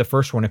didn't you play the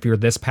first one if you're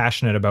this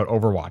passionate about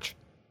Overwatch?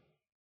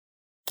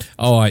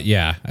 Oh,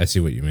 yeah, I see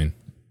what you mean.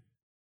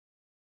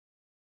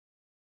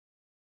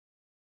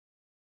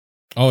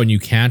 Oh, and you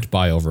can't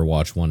buy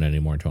Overwatch 1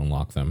 anymore to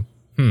unlock them.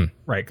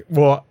 Right.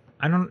 Well,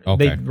 I don't.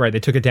 Okay. They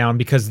took it down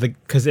because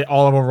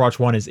all of Overwatch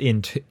 1 is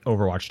in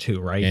Overwatch 2,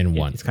 right? In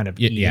 1. It's kind of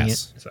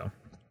yes. It, so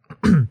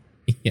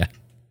yeah.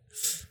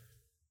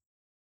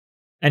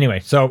 Anyway,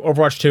 so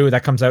Overwatch 2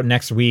 that comes out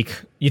next week.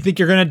 You think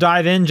you're gonna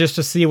dive in just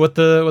to see what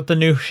the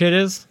new shit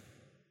is?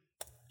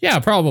 Yeah,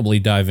 probably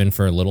dive in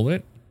for a little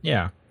bit.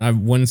 Yeah. I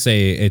wouldn't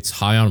say it's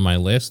high on my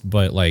list,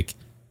 but like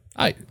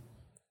I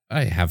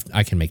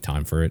can make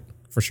time for it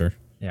for sure.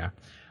 Yeah.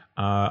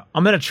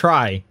 I'm gonna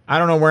try. I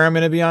don't know where I'm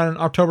gonna be on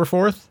October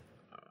 4th.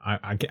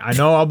 I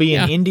know I'll be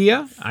in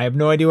India. I have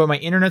no idea what my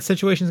internet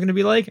situation is going to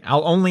be like.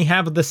 I'll only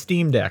have the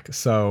Steam Deck,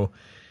 so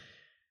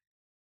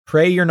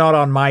pray you're not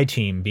on my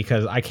team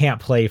because I can't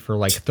play for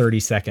like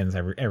 30 seconds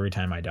every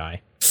time I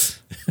die.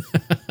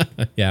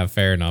 Yeah,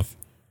 fair enough.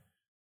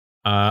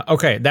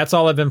 Okay, that's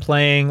all I've been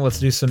playing. Let's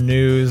do some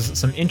news.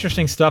 Some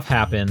interesting stuff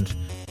happened.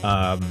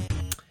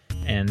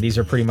 And these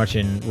are pretty much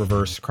in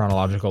reverse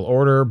chronological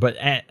order, but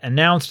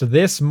announced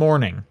this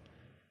morning,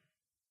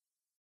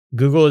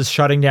 Google is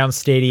shutting down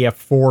Stadia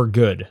for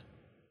good.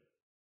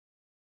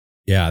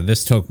 Yeah,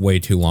 this took way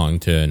too long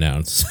to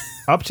announce.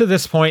 Up to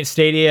this point,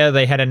 Stadia,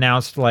 they had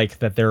announced like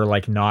that they're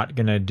like not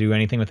going to do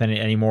anything with it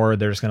anymore.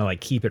 They're just going to like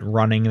keep it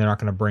running. They're not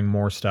going to bring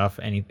more stuff,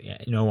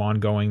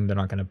 ongoing. They're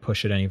not going to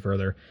push it any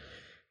further.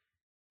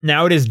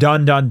 Now it is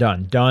done.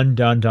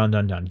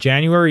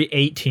 January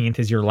 18th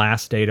is your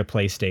last day to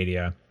play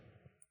Stadia.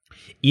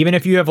 Even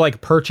if you have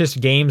like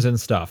purchased games and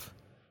stuff,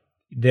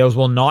 those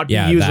will not be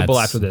usable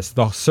after this.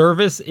 The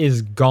service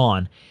is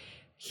gone.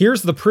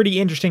 Here's the pretty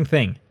interesting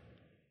thing.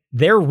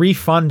 They're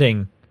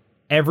refunding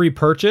every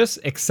purchase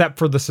except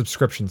for the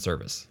subscription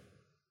service.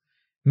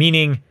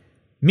 Meaning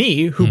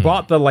me, who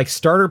bought the like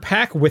starter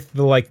pack with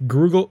the like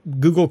Google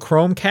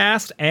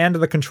Chromecast and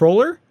the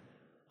controller,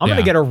 I'm going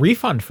to get a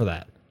refund for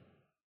that.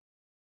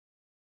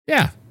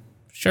 Yeah,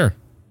 sure.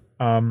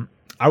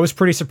 I was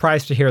pretty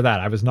surprised to hear that.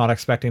 I was not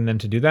expecting them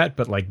to do that,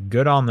 but like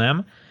good on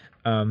them.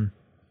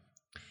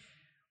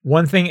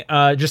 One thing,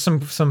 just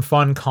some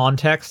fun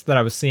context that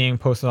I was seeing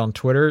posted on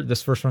Twitter.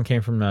 This first one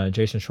came from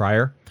Jason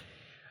Schreier.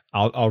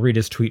 I'll read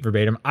his tweet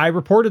verbatim. I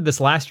reported this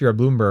last year at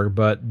Bloomberg,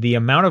 but the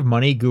amount of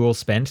money Google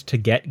spent to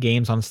get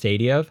games on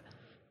Stadia,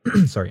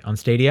 on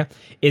Stadia,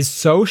 is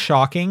so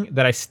shocking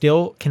that I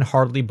still can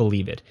hardly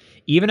believe it.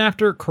 Even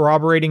after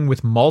corroborating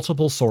with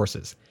multiple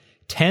sources,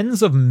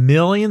 tens of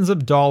millions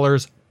of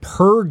dollars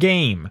per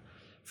game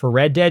for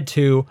Red Dead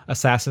 2,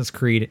 Assassin's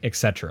Creed,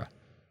 etc.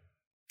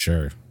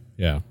 Sure.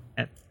 Yeah.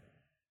 And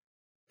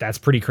that's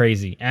pretty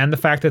crazy. And the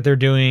fact that they're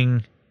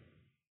doing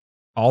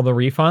all the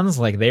refunds,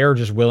 like they are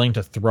just willing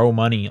to throw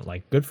money,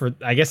 like good for,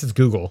 I guess it's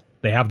Google.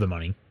 They have the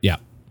money. Yeah.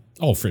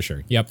 Oh, for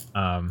sure. Yep.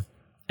 And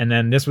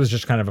then this was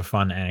just kind of a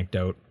fun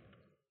anecdote.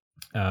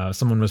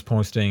 Someone was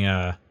posting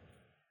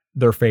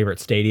their favorite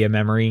Stadia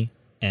memory,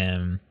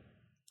 and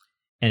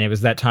it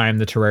was that time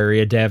the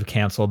Terraria dev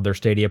canceled their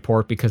Stadia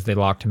port because they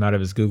locked him out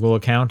of his Google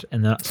account.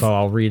 And so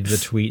I'll read the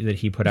tweet that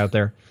he put out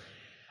there.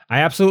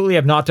 I absolutely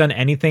have not done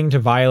anything to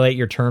violate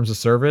your terms of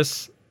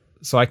service,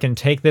 so I can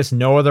take this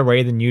no other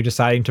way than you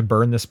deciding to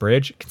burn this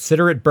bridge.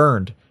 Consider it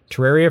burned.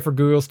 Terraria for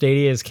Google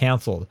Stadia is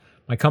canceled.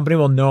 My company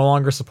will no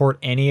longer support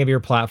any of your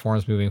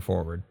platforms moving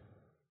forward.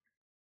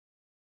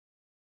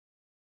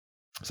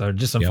 So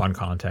just some fun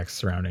context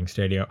surrounding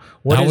Stadia.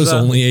 That was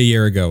only a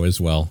year ago as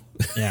well.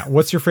 Yeah.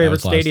 What's your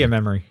favorite Stadia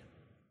memory?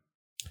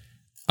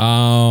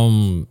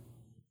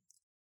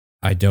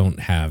 I don't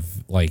have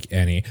like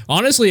any.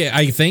 Honestly,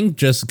 I think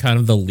just kind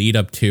of the lead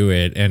up to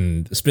it,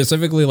 and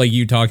specifically like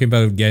you talking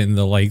about getting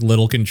the like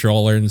little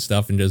controller and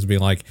stuff and just being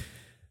like,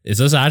 is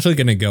this actually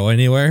going to go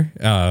anywhere?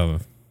 Now,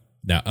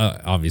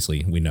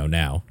 obviously we know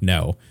now,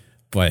 no,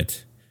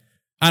 but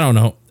I don't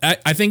know.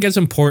 I think it's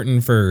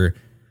important for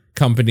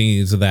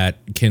companies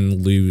that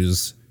can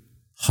lose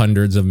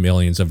hundreds of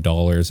millions of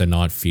dollars and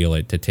not feel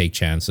it to take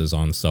chances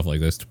on stuff like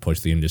this to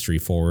push the industry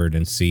forward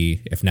and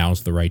see if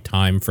now's the right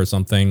time for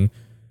something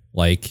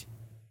like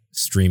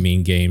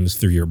streaming games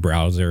through your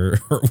browser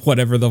or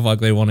whatever the fuck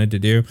they wanted to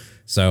do.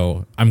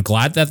 So I'm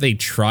glad that they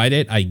tried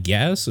it, I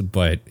guess,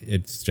 but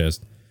it's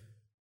just,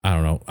 I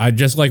don't know. I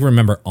just like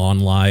remember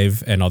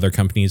OnLive and other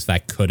companies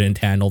that couldn't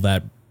handle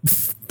that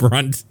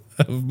brunt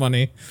of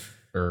money.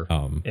 Sure.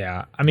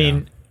 Yeah. I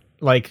mean,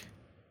 like,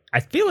 I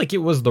feel like it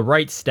was the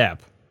right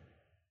step.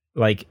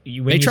 Like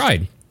they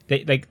tried.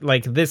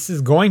 Like this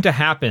is going to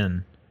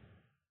happen.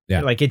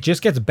 Yeah. Like it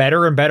just gets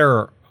better and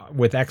better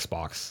with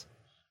Xbox.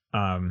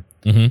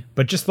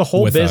 But just the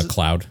whole business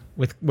cloud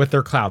with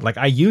their cloud. Like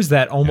I use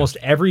that almost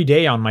every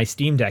day on my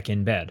Steam Deck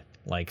in bed.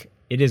 Like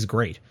it is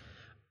great.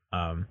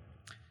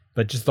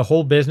 But just the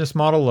whole business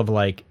model of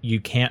like you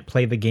can't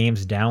play the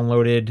games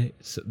downloaded,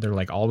 so they're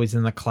like always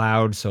in the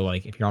cloud. So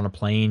like if you're on a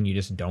plane, you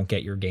just don't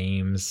get your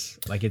games.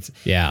 Like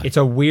it's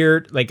a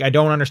weird, like I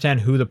don't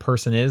understand who the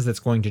person is that's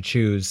going to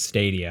choose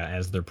Stadia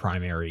as their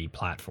primary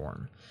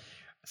platform.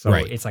 So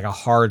it's like a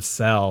hard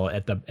sell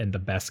in the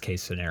best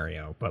case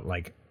scenario. But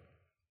like,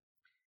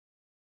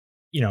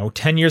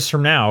 10 years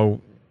from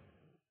now,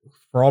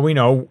 for all we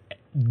know,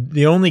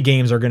 the only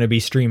games are going to be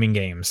streaming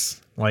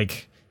games.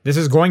 Like this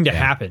is going to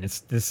happen.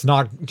 It's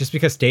not just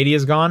because Stadia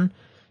is gone.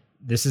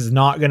 This is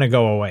not going to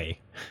go away.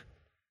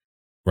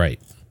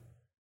 Right.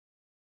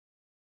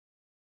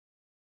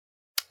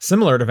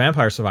 Similar to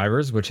Vampire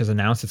Survivors, which has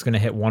announced it's going to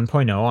hit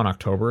 1.0 on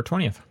October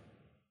 20th.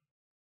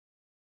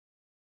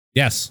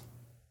 Yes.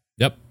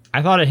 Yep.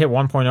 I thought it hit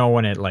 1.0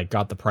 when it like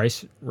got the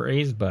price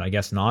raised, but I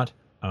guess not.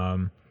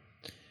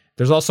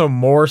 There's also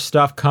more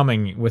stuff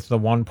coming with the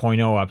 1.0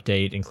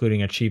 update,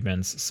 including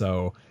achievements.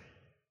 So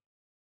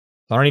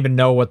I don't even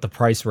know what the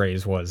price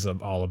raise was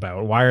all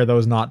about. Why are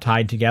those not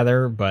tied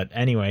together? But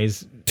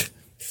anyways,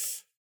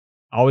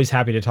 always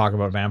happy to talk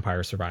about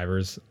Vampire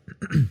Survivors.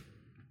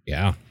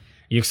 Yeah.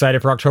 You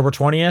excited for October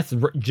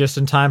 20th? Just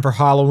in time for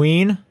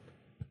Halloween?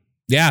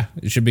 Yeah,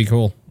 it should be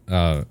cool.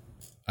 I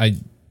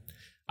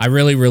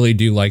really, really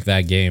do like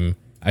that game.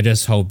 I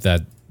just hope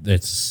that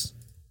it's,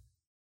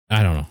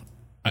 I don't know.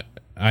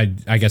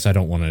 I guess I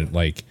don't want to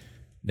like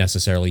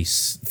necessarily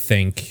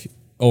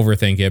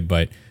overthink it,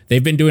 but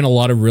they've been doing a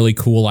lot of really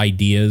cool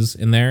ideas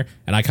in there,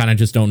 and I kind of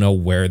just don't know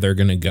where they're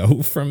going to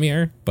go from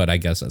here, but I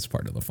guess that's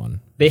part of the fun.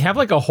 They have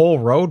like a whole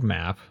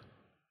roadmap.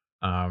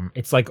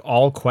 It's like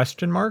all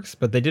question marks,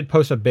 but they did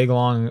post a big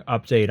long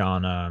update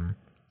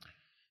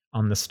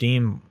on the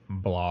Steam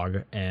blog,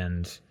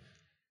 and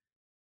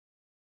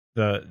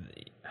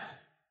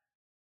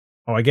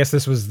I guess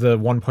this was the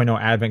 1.0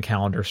 advent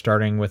calendar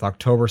starting with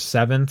October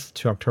 7th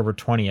to October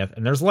 20th,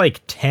 and there's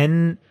like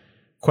 10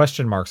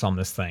 question marks on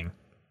this thing.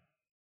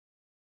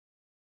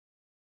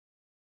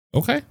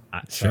 Okay.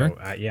 Sure.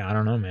 Yeah, I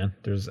don't know, man.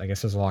 I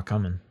guess there's a lot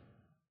coming.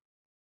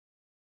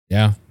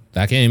 Yeah,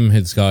 that game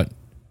has got.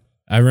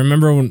 I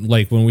remember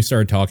when we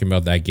started talking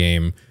about that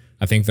game,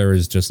 I think there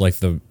was just like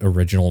the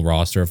original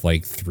roster of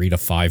like 3 to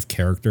 5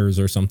 characters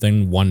or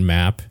something, one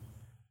map.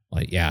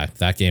 Like, yeah,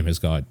 that game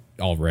has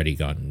already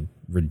gotten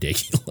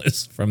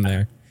ridiculous from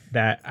there.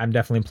 That I'm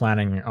definitely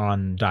planning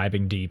on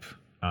diving deep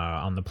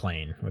on the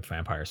plane with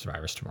Vampire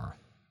Survivors tomorrow.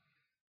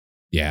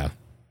 Yeah.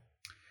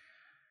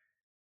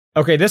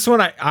 Okay, this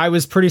one I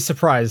was pretty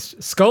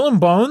surprised. Skull and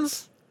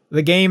Bones,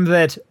 the game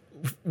that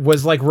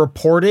was like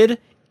reported,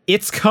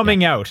 it's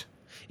coming out.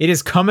 It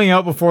is coming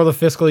out before the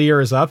fiscal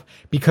year is up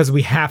because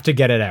we have to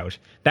get it out.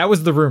 That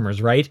was the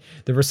rumors, right?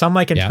 There was some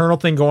like internal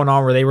thing going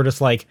on where they were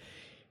just like,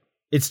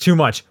 it's too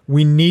much.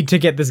 We need to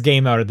get this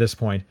game out at this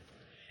point.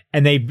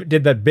 And they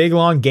did that big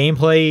long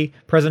gameplay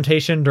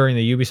presentation during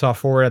the Ubisoft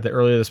Forward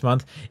earlier this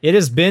month. It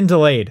has been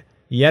delayed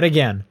yet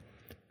again,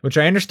 which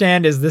I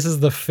understand this is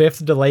the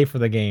 5th delay for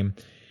the game.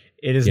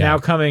 It is now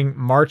coming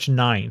March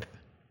 9th.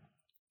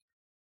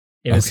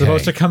 It was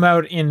supposed to come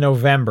out in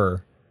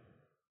November.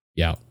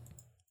 Yeah.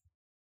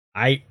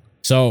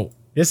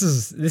 This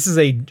is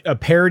a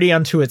parody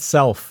unto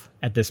itself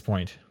at this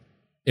point.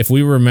 If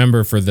we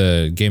remember for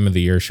the Game of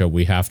the Year show,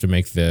 we have to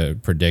make the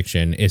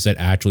prediction. Is it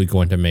actually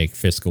going to make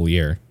fiscal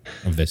year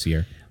of this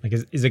year? Like,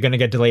 is it going to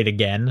get delayed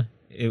again?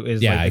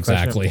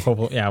 Exactly.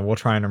 We'll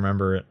try and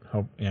remember it.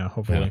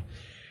 Hopefully.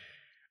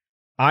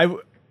 Yeah.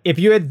 If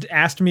you had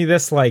asked me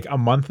this like a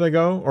month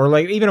ago or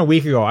like even a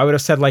week ago, I would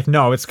have said like,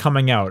 no, it's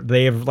coming out.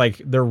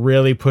 They're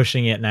really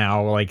pushing it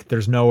now. Like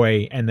there's no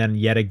way. And then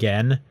yet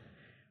again,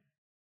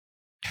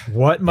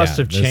 what must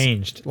have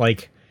changed?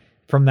 Like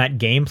from that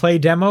gameplay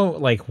demo,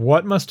 like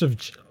what must have,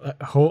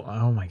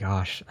 oh my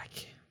gosh.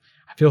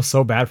 I feel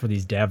so bad for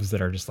these devs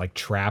that are just like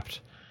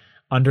trapped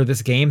under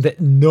this game that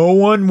no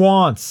one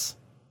wants.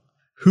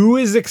 Who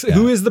is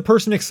the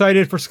person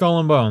excited for Skull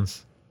and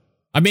Bones?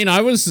 I mean,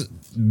 I was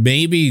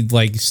maybe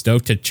like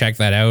stoked to check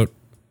that out.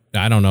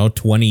 I don't know,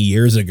 20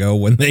 years ago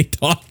when they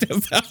talked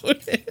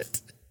about it.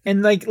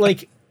 And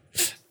like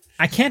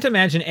I can't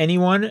imagine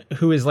anyone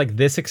who is like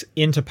this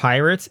into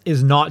pirates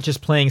is not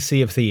just playing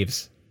Sea of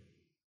Thieves.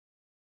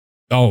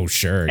 Oh,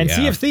 sure. And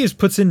Sea of Thieves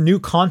puts in new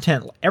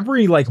content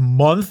every like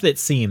month, it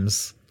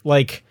seems.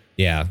 Like,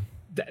 yeah.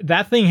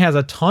 That thing has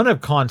a ton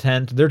of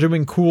content. They're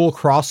doing cool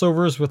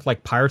crossovers with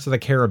like Pirates of the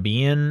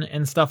Caribbean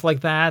and stuff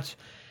like that.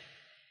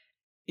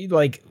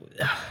 Like,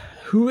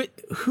 who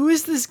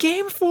is this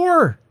game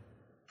for?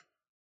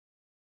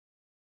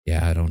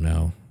 Yeah, I don't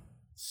know.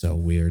 So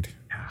weird.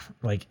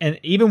 Like, and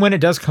even when it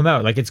does come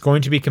out, like it's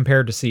going to be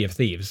compared to Sea of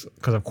Thieves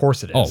because of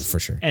course it is. Oh, for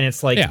sure. And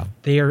it's like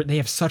they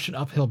have such an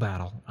uphill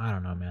battle. I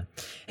don't know, man.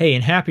 Hey,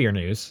 in happier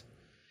news,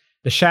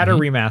 the Shatter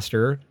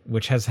remaster,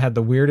 which has had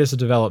the weirdest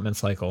development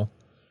cycle.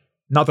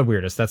 Not the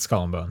weirdest, that's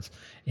Skull and Bones.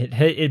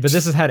 But this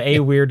has had a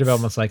weird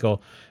development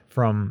cycle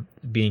from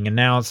being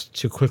announced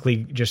to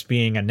quickly just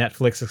being a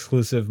Netflix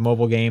exclusive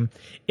mobile game.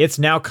 It's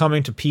now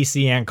coming to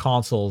PC and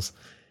consoles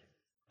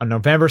on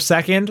November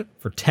 2nd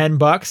for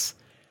 $10.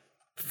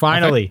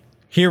 Finally,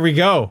 here we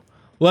go.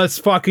 Let's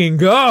fucking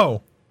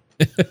go.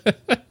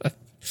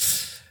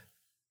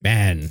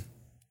 Man,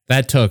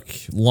 that took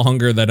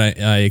longer than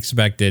I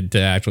expected to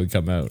actually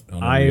come out.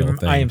 I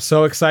am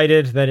so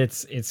excited that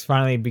it's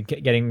finally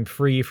getting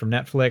free from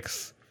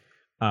Netflix.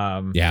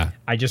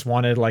 I just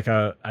wanted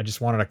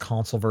a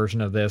console version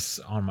of this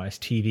on my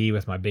TV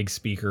with my big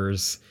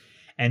speakers,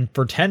 and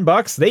for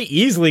 $10, they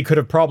easily could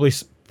have probably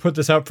put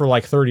this out for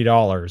like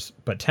 $30.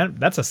 But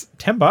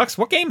 $10.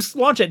 What games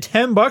launch at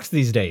 $10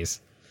 these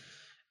days?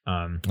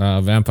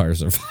 Vampire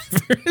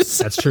Survivors.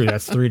 That's true.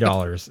 That's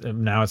 $3.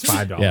 Now it's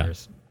 $5. Yeah.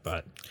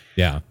 But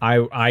yeah,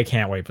 I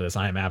can't wait for this.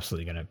 I am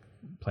absolutely going to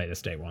play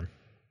this day one.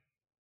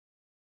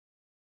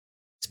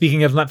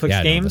 Speaking of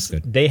Netflix games,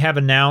 they have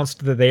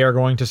announced that they are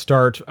going to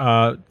start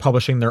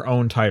publishing their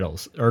own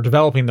titles or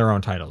developing their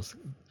own titles.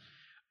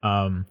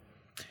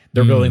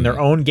 They're building their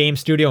own game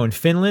studio in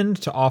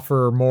Finland to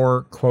offer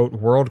more, quote,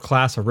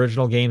 world-class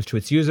original games to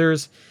its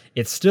users.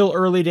 It's still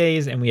early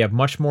days, and we have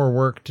much more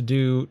work to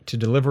do to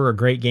deliver a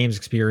great games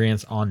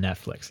experience on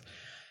Netflix.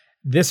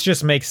 This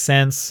just makes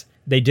sense.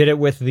 They did it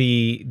with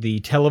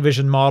the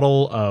television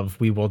model of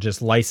we will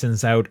just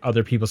license out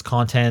other people's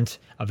content.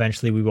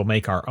 Eventually, we will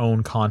make our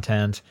own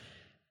content.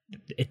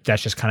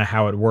 That's just kind of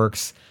how it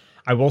works.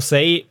 I will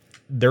say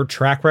their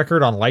track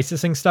record on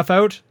licensing stuff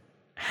out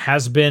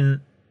has been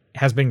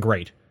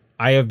great.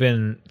 I have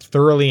been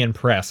thoroughly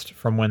impressed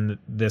from when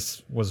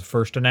this was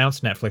first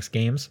announced, Netflix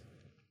games,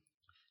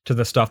 to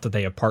the stuff that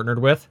they have partnered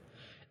with.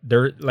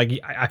 They're like,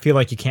 I feel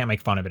like you can't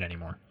make fun of it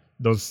anymore.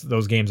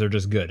 Those games are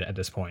just good at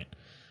this point.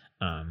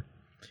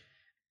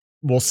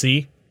 We'll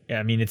see.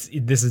 I mean,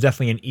 this is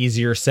definitely an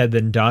easier said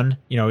than done.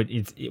 You know,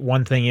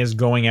 one thing is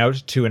going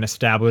out to an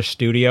established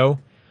studio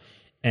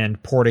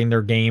and porting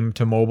their game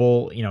to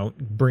mobile. You know,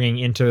 bringing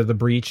Into the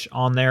Breach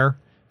on there,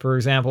 for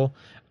example.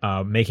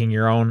 Making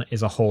your own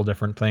is a whole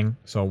different thing.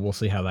 So we'll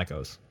see how that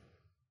goes.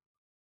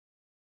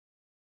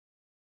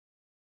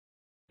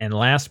 And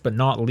last but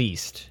not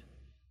least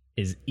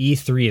is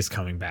E3 is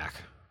coming back.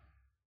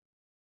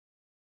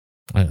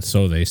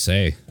 So they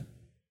say.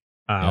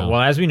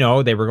 Well, as we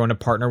know, they were going to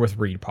partner with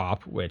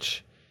ReedPop,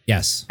 which,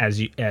 yes,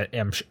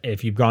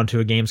 if you've gone to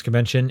a games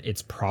convention,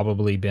 it's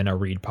probably been a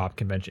ReedPop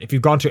convention. If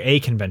you've gone to a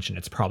convention,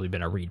 it's probably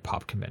been a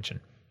ReedPop convention.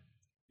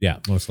 Yeah,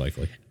 most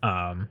likely.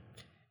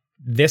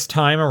 This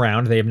time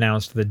around, they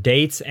announced the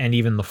dates and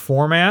even the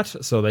format,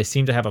 so they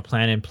seem to have a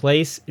plan in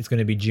place. It's going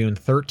to be June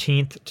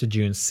 13th to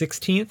June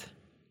 16th.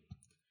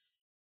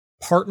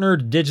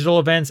 Partnered digital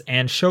events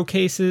and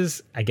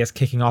showcases, I guess,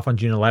 kicking off on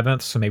June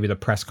 11th, so maybe the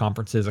press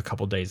conferences a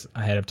couple days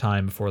ahead of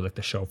time before like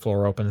the show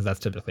floor opens. That's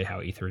typically how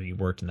E3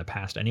 worked in the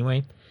past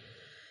anyway.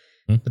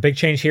 The big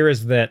change here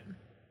is that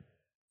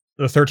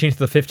the 13th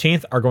to the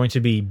 15th are going to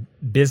be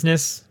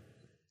business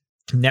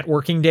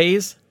networking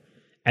days,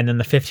 and then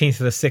the 15th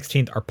to the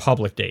 16th are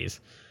public days.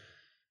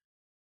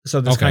 So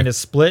this kind of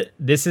split.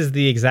 This is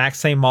the exact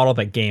same model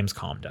that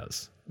Gamescom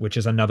does, which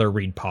is another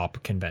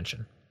ReedPop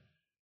convention.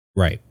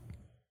 Right.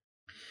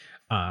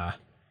 I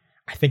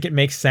think it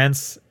makes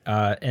sense,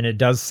 and it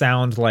does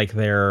sound like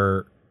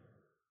they're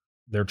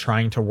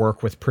trying to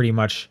work with pretty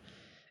much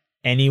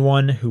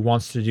anyone who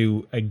wants to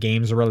do a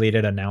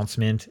games-related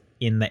announcement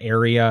in the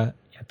area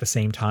at the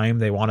same time.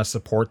 They want to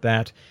support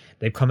that.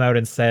 They've come out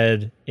and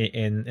said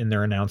in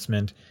their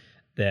announcement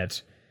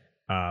that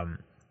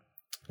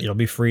it'll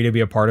be free to be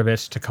a part of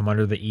it, to come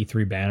under the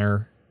E3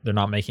 banner. They're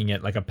not making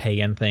it like a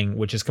pay-in thing,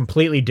 which is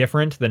completely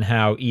different than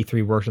how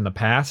E3 worked in the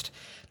past.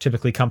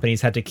 Typically,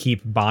 companies had to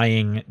keep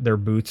buying their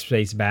booth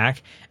space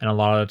back, and a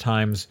lot of the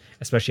times,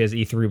 especially as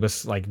E3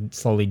 was like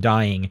slowly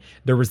dying,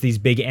 there was these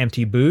big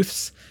empty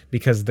booths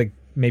because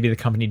maybe the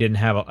company didn't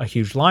have a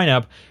huge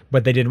lineup,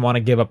 but they didn't want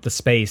to give up the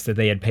space that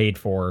they had paid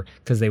for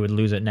because they would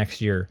lose it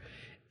next year.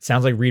 It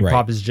sounds like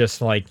ReedPop is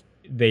just like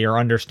they are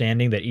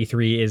understanding that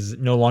E3 is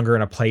no longer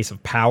in a place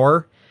of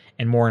power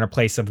and more in a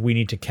place of we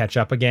need to catch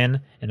up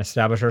again and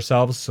establish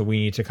ourselves. So we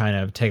need to kind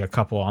of take a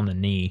couple on the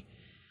knee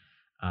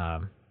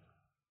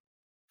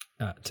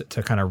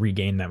to kind of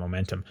regain that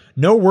momentum.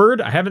 No word.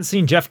 I haven't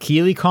seen Jeff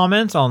Keighley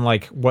comment on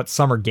like what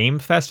Summer Game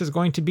Fest is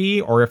going to be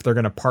or if they're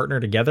going to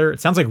partner together. It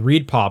sounds like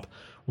ReedPop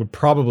would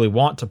probably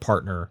want to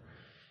partner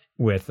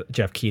with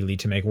Jeff Keighley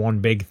to make one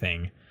big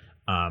thing.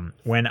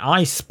 When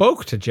I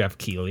spoke to Jeff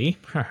Keighley,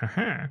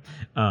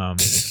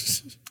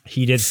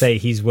 he did say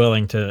he's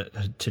willing to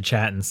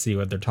chat and see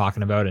what they're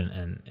talking about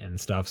and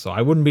stuff. So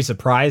I wouldn't be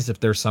surprised if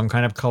there's some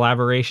kind of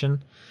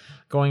collaboration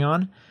going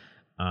on.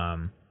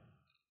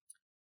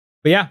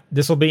 But yeah,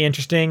 this will be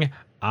interesting.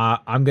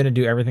 I'm going to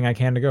do everything I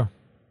can to go.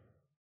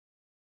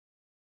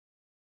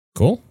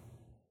 Cool.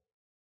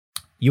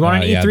 You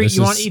want an E3?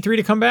 You want E3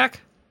 to come back?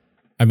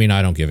 I mean,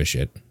 I don't give a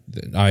shit.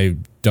 I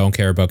don't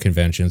care about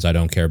conventions. I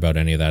don't care about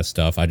any of that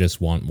stuff. I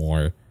just want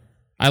more.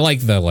 I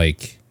like the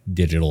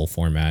digital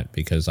format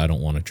because I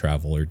don't want to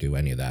travel or do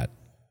any of that.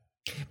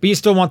 But you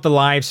still want the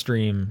live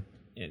stream.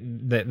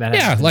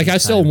 Yeah, I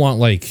still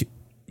want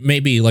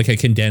maybe a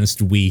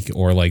condensed week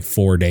or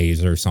 4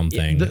 days or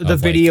something. The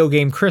video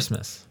game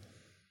Christmas.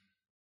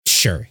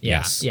 Sure. Yeah,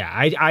 yes.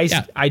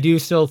 Yeah. I do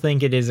still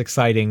think it is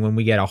exciting when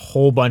we get a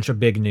whole bunch of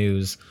big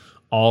news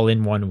all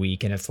in 1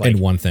 week, and it's in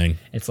one thing.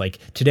 It's like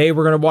today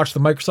we're gonna watch the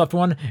Microsoft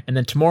one, and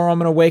then tomorrow I'm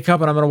gonna wake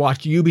up and I'm gonna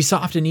watch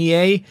Ubisoft and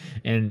EA,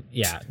 and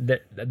yeah,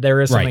 there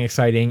is something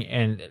exciting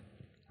and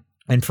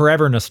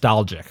forever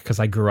nostalgic because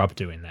I grew up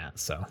doing that.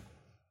 So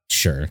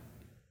sure,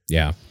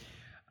 yeah.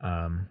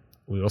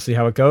 We will see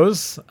how it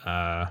goes,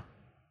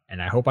 and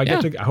I hope I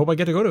get to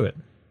go to it.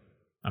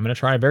 I'm gonna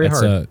try very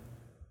hard.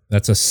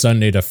 That's a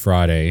Sunday to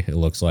Friday. It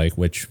looks like,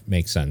 which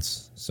makes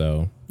sense.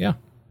 So yeah.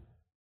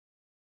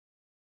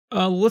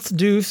 Let's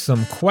do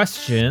some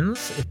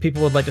questions. If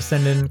people would like to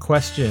send in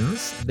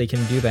questions, they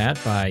can do that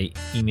by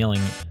emailing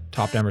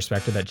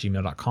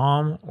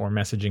topdownperspective@gmail.com or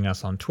messaging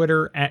us on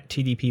Twitter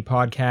 @TDP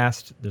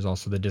Podcast. There's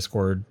also the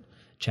Discord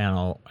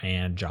channel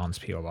and John's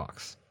P.O.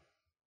 Box.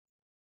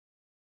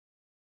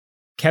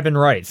 Kevin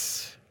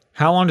writes,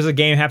 how long does a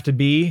game have to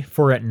be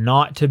for it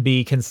not to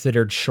be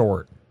considered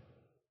short?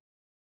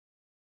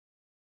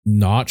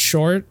 Not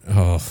short?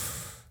 Oh,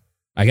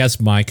 I guess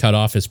my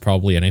cutoff is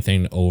probably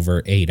anything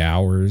over 8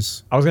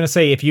 hours. I was going to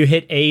say, if you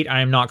hit 8,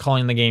 I am not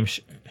calling the game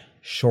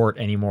short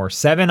anymore.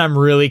 7, I'm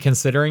really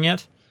considering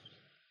it.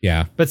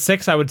 Yeah. But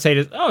 6, I would say,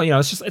 it's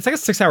like a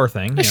 6-hour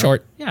thing. It's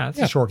short. Yeah, it's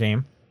a short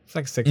game. It's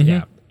like 6.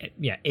 Mm-hmm.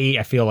 Yeah. 8,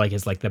 I feel like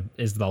is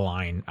the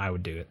line I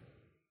would do it.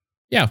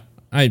 Yeah.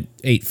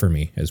 8 for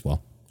me as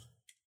well.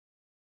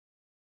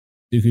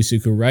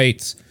 Suku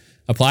writes,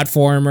 a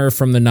platformer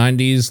from the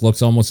 90s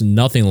looks almost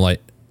nothing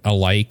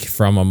alike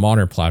from a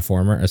modern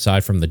platformer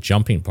aside from the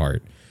jumping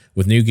part.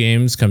 With new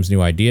games comes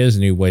new ideas,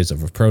 new ways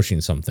of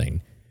approaching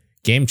something.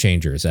 Game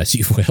changers, as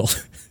you will.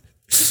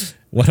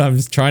 What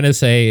I'm trying to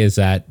say is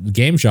that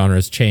game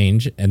genres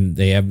change and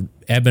they have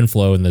ebb and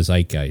flow in the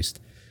zeitgeist.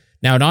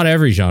 Now, not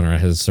every genre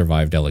has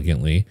survived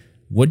elegantly.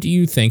 What do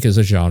you think is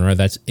a genre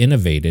that's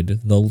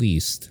innovated the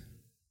least?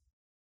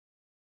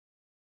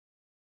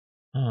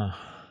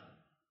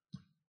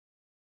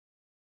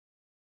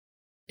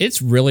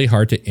 It's really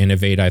hard to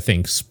innovate, I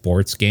think,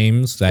 sports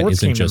games that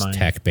isn't just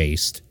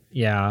tech-based.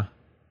 Yeah.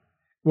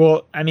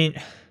 Well, I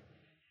mean,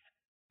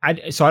 I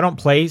don't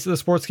play the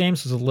sports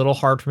games, so it's a little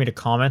hard for me to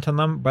comment on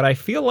them, but I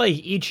feel like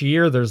each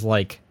year there's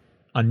like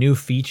a new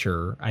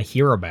feature I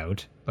hear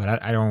about,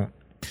 but I don't...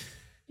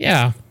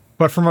 Yeah.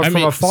 But from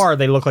afar,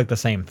 they look like the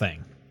same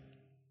thing.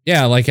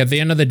 Yeah, like at the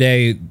end of the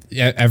day,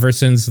 ever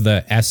since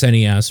the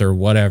SNES or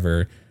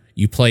whatever,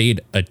 you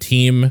played a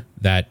team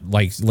that,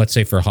 like, let's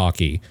say for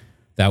hockey,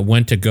 that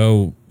went to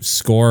go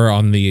score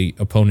on the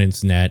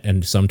opponent's net,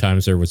 and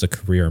sometimes there was a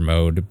career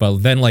mode. But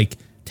then, like,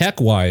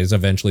 tech-wise,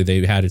 eventually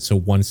they had it so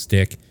one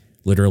stick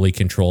literally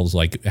controls,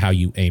 like, how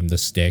you aim the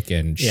stick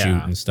and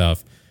shoot and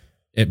stuff.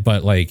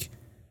 But, like,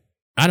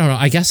 I don't know.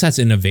 I guess that's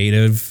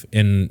innovative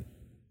in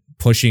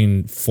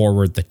pushing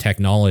forward the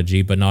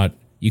technology, but not...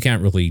 You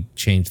can't really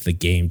change the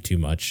game too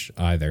much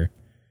either.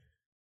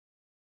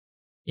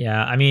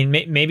 Yeah, I mean,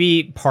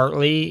 maybe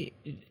partly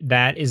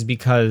that is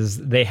because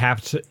they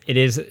have to. It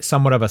is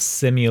somewhat of a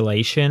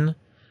simulation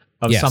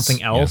of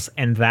something else,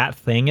 and that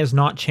thing is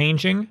not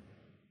changing.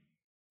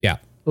 Yeah,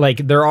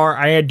 like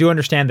I do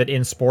understand that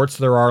in sports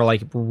there are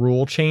like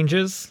rule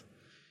changes,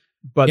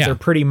 but they're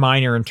pretty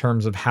minor in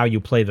terms of how you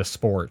play the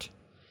sport.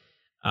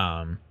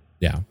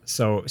 Yeah.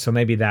 So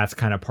maybe that's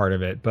kind of part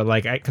of it, but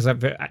like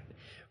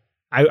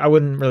I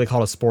wouldn't really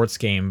call it a sports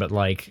game, but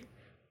like,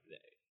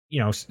 you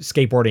know,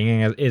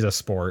 skateboarding is a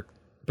sport,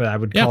 but I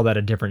would call that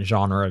a different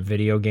genre of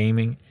video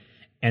gaming.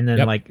 And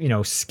then like, you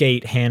know,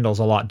 Skate handles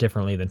a lot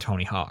differently than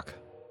Tony Hawk.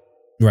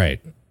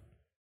 Right.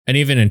 And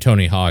even in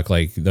Tony Hawk,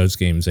 like those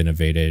games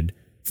innovated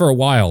for a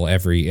while.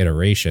 Every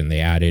iteration, they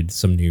added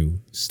some new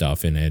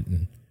stuff in it.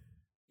 And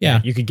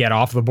you could get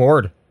off the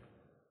board.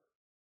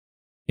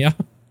 Yeah,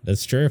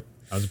 that's true.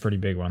 That was a pretty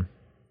big one.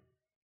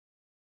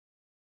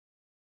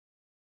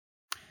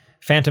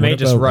 Phantom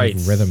Aegis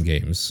writes, like rhythm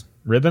games.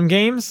 Rhythm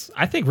games?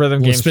 I think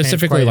rhythm games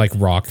specifically like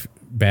rock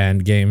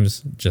band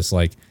games. Just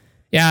like,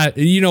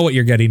 you know what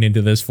you're getting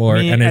into this for,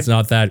 and it's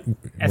not that.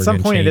 At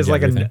some point, it is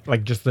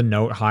like just the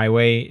note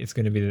highway. It's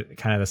going to be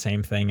kind of the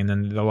same thing, and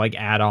then they'll like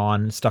add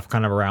on stuff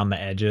kind of around the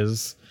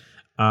edges.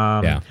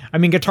 I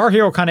mean, Guitar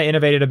Hero kind of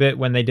innovated a bit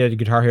when they did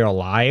Guitar Hero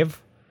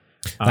Live.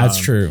 That's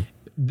true.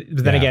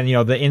 But then again, you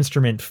know, the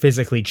instrument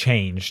physically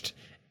changed,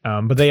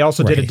 but they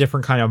also did a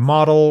different kind of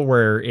model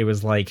where it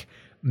was like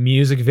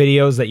music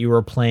videos that you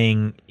were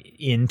playing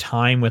in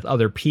time with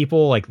other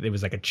people. Like it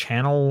was like a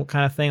channel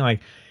kind of thing.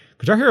 Like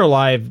Guitar Hero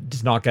Live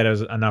does not get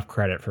enough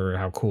credit for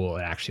how cool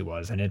it actually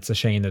was. And it's a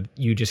shame that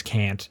you just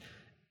can't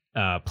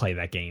play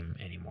that game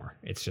anymore.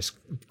 It's just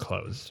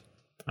closed.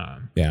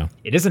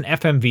 It is an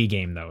FMV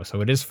game though.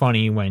 So it is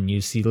funny when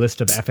you see list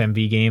of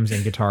FMV games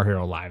and Guitar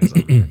Hero Live is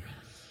on there.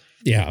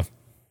 Yeah.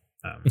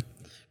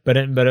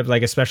 But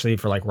like, especially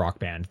for like Rock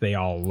Band, they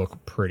all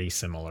look pretty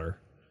similar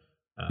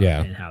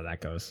in how that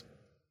goes.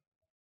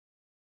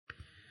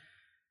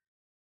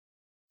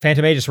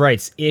 Phantom Aegis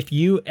writes, if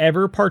you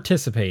ever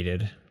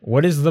participated,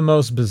 what is the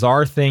most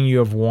bizarre thing you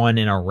have won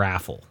in a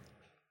raffle?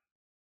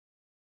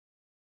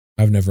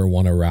 I've never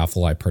won a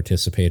raffle I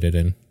participated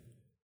in.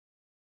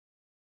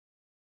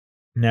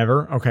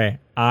 Never? Okay.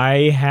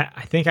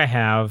 I think I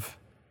have.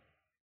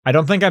 I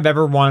don't think I've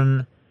ever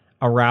won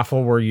a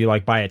raffle where you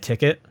like buy a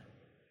ticket,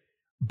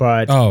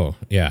 but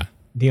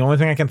the only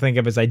thing I can think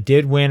of is I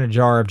did win a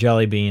jar of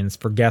jelly beans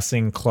for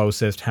guessing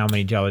closest how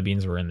many jelly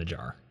beans were in the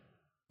jar.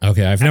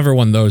 Okay, I've never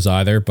won those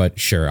either, but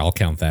sure, I'll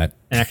count that.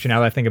 And actually, now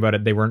that I think about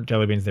it, they weren't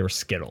jelly beans, they were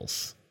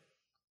Skittles.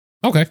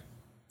 Okay.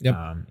 Yep.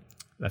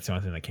 That's the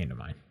only thing that came to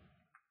mind.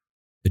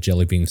 The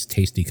jelly beans'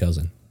 tasty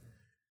cousin.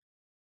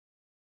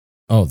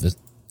 Oh, hold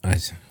on.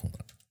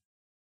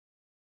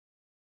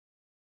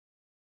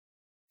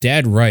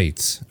 Dad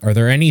writes, are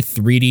there any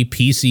 3D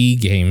PC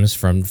games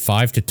from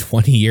 5 to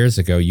 20 years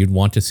ago you'd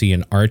want to see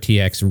an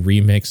RTX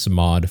remix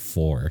mod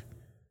for?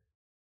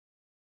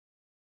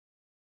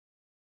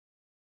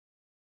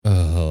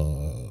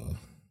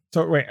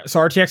 So wait, so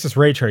RTX is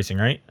ray tracing,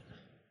 right?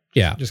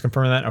 Yeah. Just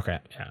confirming that? Okay.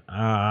 Yeah.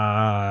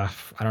 I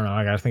don't know.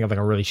 I got to think of like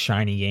a really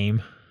shiny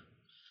game.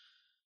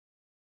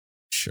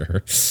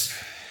 Sure.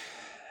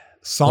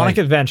 Sonic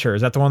Adventure.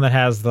 Is that the one that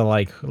has the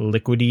like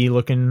liquidy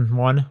looking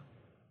one?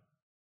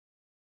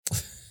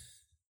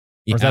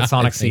 Or is that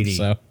Sonic CD?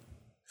 So.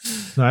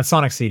 No, that's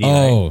Sonic CD.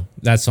 Oh, right?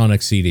 That's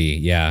Sonic CD.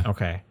 Yeah.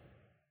 Okay.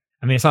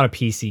 I mean, it's not a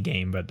PC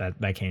game, but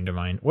that came to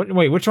mind.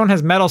 Wait, which one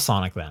has Metal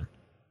Sonic then?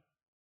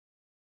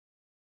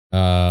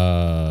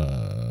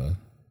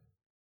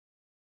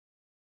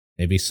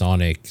 Maybe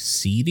Sonic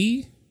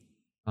CD?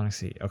 Sonic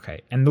CD. Okay.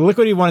 And the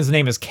liquidy one's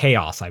name is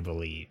Chaos, I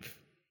believe.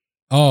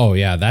 Oh,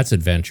 yeah, that's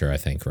Adventure, I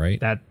think,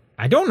 right? That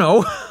I don't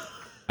know.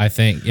 I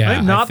think, yeah.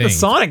 I'm not the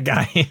Sonic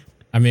guy.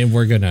 I mean,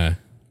 one of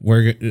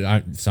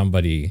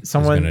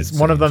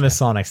them is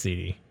Sonic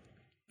CD.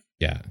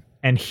 Yeah.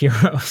 And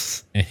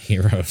Heroes.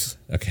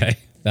 Okay.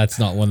 That's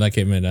not one that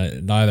came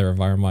in neither of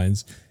our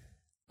minds.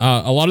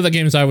 A lot of the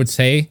games I would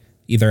say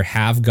either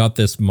have got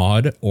this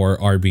mod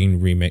or are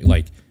being remade.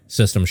 Like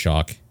System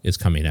Shock is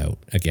coming out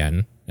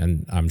again.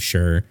 And I'm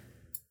sure,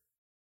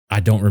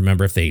 I don't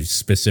remember if they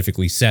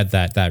specifically said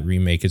that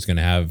remake is going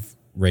to have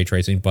ray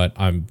tracing, but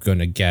I'm going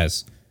to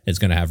guess it's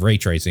going to have ray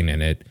tracing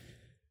in it.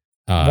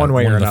 One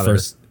way or another.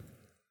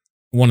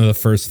 One of the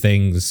first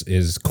things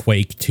is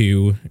Quake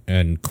 2,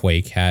 and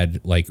Quake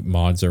had like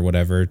mods or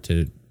whatever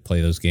to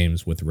play those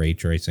games with ray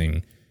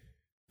tracing.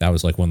 That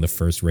was like one of the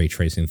first ray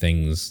tracing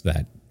things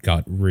that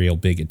got real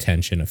big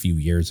attention a few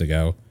years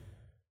ago.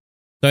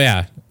 So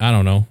yeah, I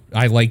don't know.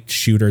 I liked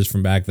shooters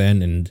from back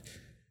then, and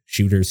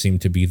shooters seem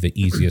to be the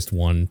easiest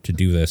one to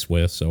do this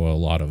with, so a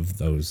lot of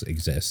those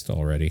exist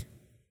already.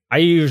 I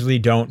usually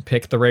don't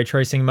pick the ray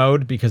tracing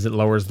mode because it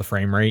lowers the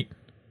frame rate.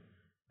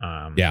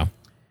 Yeah.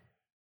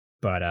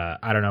 But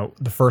I don't know,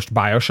 the first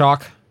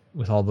BioShock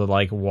with all the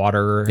like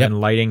water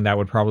and lighting, that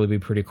would probably be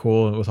pretty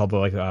cool with all the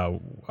like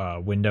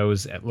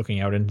windows looking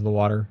out into the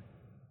water.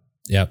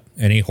 Yep.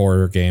 Any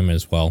horror game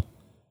as well,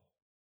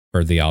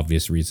 for the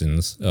obvious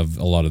reasons of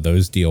a lot of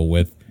those deal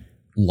with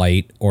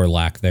light or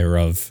lack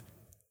thereof.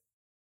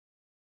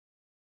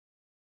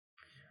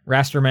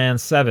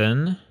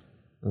 Rasterman7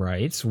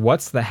 writes,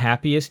 what's the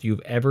happiest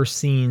you've ever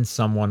seen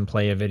someone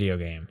play a video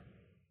game?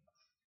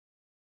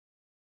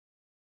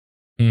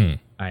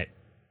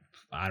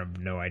 I have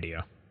no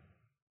idea.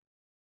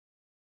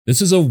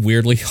 This is a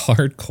weirdly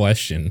hard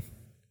question.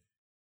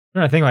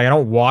 I think I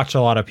don't watch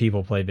a lot of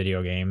people play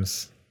video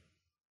games.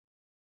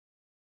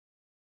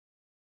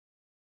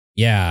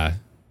 Yeah.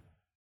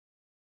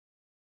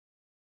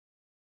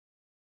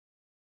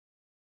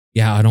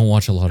 Yeah, I don't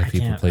watch a lot of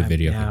people play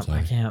video games.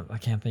 I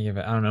can't think of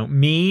it. I don't know.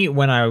 Me,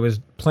 when I was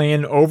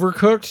playing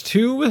Overcooked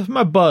 2 with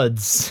my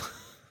buds.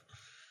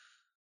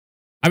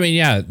 I mean,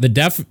 yeah,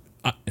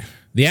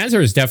 the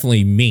answer is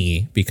definitely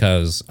me,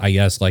 because I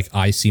guess like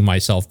I see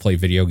myself play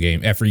video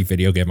game. Every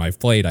video game I've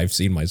played, I've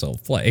seen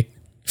myself play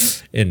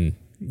in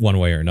one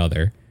way or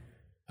another.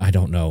 I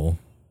don't know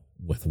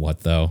with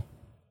what though.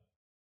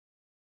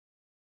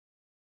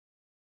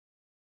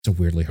 It's a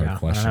weirdly hard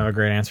question. I don't have a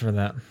great answer for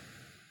that.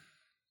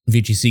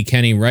 VGC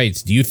Kenny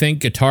writes, do you think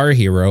Guitar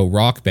Hero,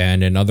 Rock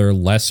Band, and other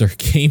lesser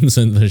games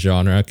in the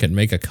genre could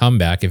make a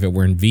comeback if it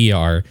were in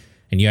VR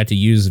and you had to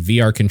use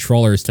VR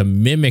controllers to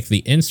mimic the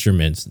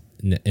instruments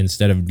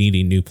instead of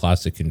needing new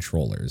plastic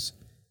controllers?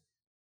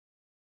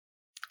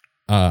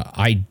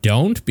 I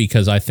don't,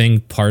 because I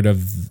think part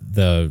of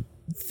the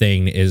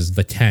thing is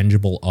the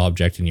tangible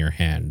object in your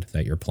hand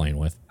that you're playing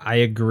with. I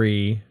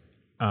agree.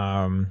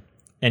 And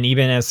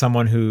even as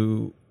someone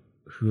who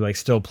like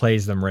still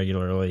plays them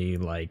regularly,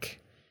 like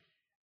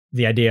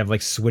the idea of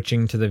like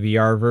switching to the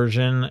VR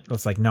version,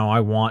 it's like, no,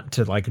 I want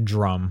to like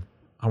drum.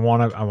 I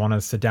want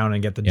to sit down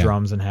and get the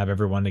drums and have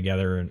everyone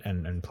together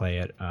and play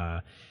it.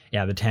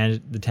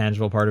 The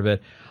tangible part of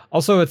it.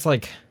 Also, it's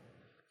like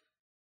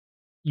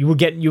you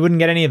wouldn't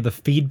get any of the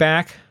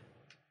feedback.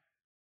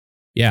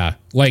 Yeah,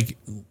 like,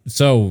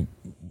 so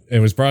it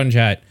was brought in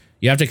chat.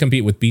 You have to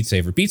compete with Beat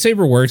Saber. Beat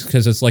Saber works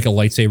because it's like a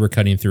lightsaber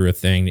cutting through a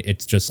thing.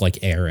 It's just like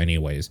air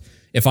anyways.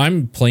 If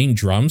I'm playing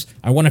drums,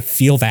 I want to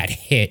feel that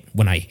hit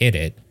when I hit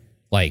it.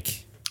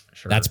 Like,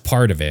 that's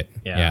part of it.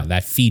 Yeah,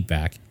 that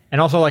feedback. And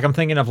also, like, I'm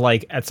thinking of,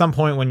 like, at some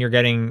point when you're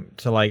getting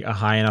to, like, a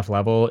high enough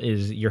level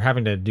is you're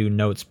having to do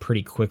notes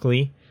pretty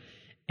quickly.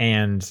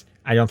 And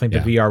I don't think the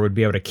VR would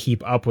be able to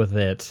keep up with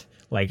it,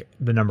 like,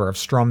 the number of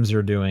strums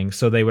you're doing.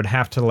 So they would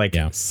have to, like,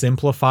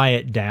 simplify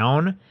it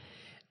down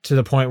to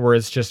the point where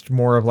it's just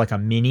more of, like, a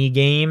mini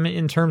game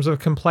in terms of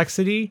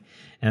complexity.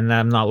 And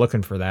I'm not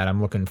looking for that.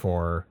 I'm looking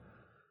for,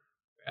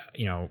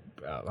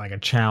 like a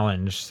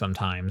challenge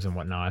sometimes and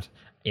whatnot.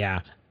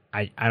 Yeah,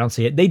 I don't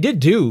see it. They did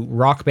do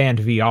Rock Band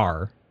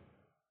VR.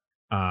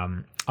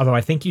 Although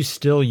I think you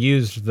still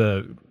used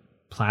the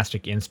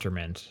plastic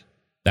instrument.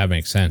 That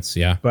makes sense,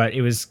 yeah. But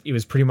it was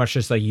pretty much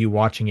just like you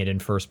watching it in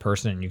first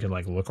person and you could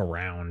like look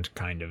around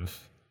kind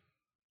of.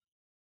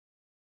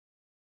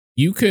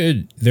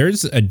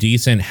 There's a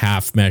decent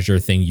half measure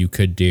thing you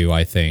could do,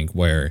 I think,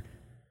 where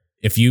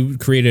if you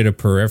created a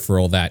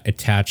peripheral that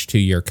attached to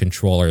your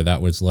controller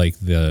that was like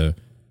the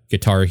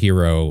Guitar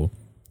Hero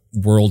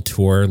World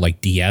Tour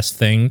like DS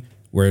thing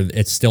where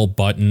it's still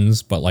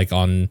buttons, but like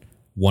on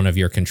one of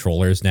your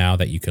controllers now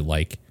that you could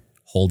like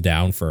hold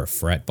down for a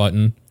fret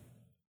button.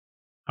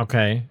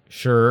 Okay,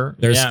 sure.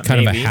 There's kind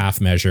of a half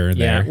measure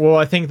there. Well,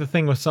 I think the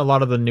thing with a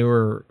lot of the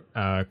newer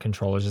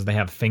controllers is they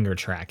have finger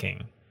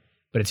tracking,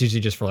 but it's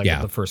usually just for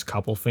like the first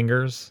couple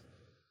fingers.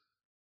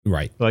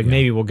 Right. Like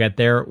maybe we'll get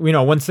there. You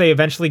know, once they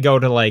eventually go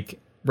to like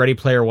Ready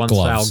Player One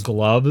style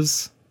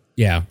gloves.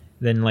 Yeah.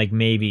 Then like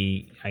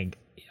maybe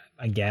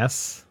I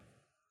guess.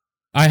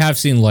 I have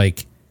seen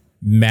like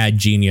mad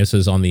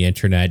geniuses on the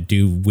internet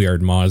do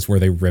weird mods where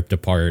they ripped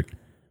apart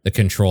the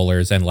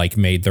controllers and like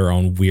made their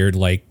own weird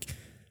like,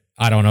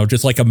 I don't know,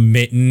 just like a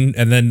mitten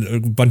and then a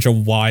bunch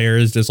of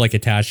wires just like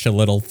attached to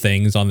little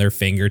things on their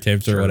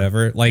fingertips or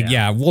whatever. Like,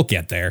 we'll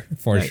get there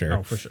for sure.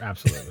 Oh, for sure.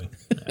 Absolutely.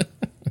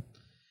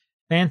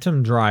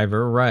 Phantom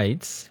Driver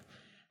writes,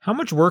 how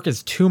much work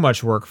is too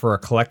much work for a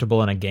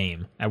collectible in a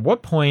game? At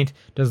what point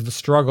does the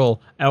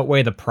struggle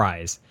outweigh the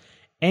prize?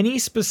 Any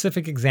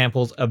specific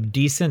examples of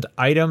decent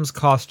items,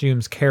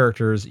 costumes,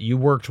 characters you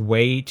worked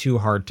way too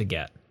hard to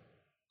get?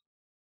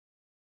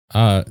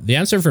 The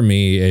answer for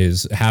me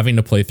is having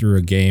to play through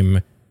a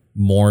game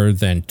more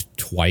than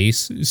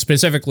twice.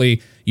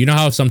 Specifically, you know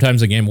how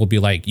sometimes a game will be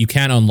like, you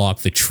can't unlock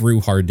the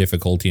true hard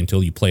difficulty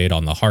until you play it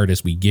on the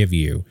hardest we give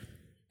you.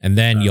 And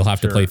then you'll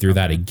have to play through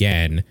that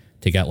again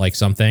to get like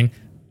something.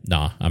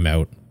 Nah, I'm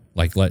out.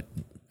 Like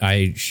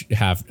I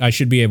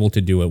should be able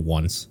to do it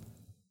once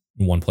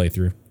in one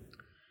playthrough.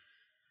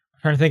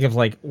 I'm trying to think of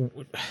like,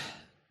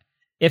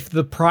 if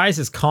the prize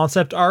is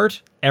concept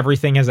art,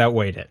 everything has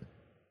outweighed it.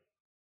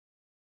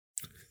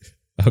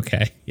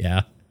 Okay.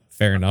 Yeah.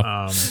 Fair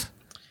enough.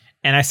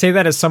 And I say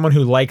that as someone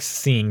who likes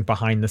seeing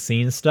behind the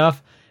scenes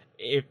stuff.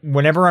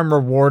 Whenever I'm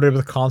rewarded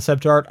with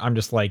concept art, I'm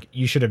just like,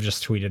 you should have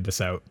just tweeted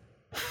this out.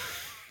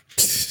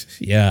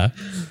 Yeah.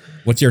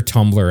 What's your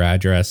Tumblr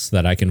address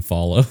that I can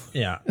follow?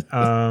 Yeah.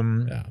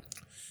 Yeah.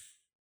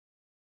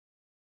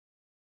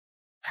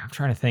 I'm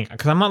trying to think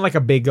because I'm not like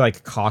a big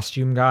like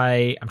costume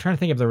guy. I'm trying to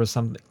think if there was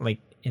something like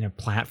in a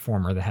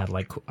platformer that had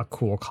like a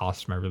cool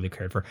costume I really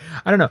cared for.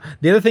 I don't know.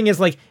 The other thing is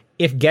like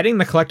if getting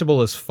the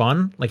collectible is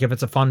fun, like if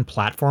it's a fun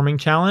platforming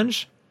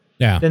challenge,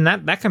 then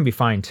that can be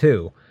fine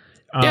too.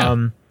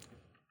 I'm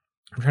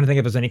trying to think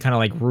if there's any kind of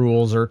like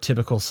rules or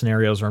typical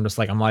scenarios where I'm just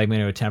like, I'm not even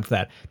going to attempt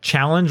that.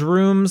 Challenge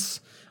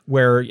rooms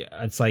where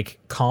it's like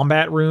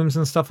combat rooms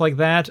and stuff like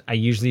that, I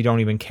usually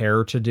don't even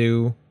care to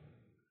do.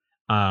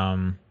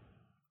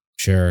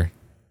 Sure.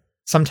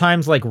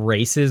 Sometimes like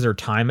races or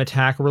time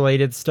attack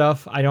related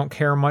stuff, I don't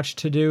care much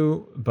to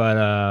do.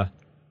 But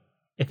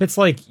if it's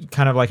like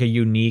kind of like a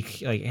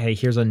unique, like, hey,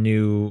 here's a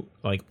new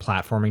like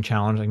platforming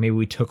challenge, like maybe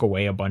we took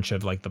away a bunch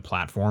of like the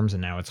platforms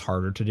and now it's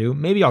harder to do,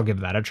 maybe I'll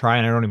give that a try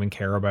and I don't even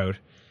care about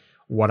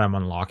what I'm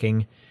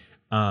unlocking.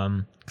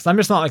 Because I'm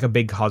just not like a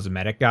big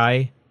cosmetic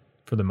guy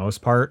for the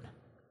most part.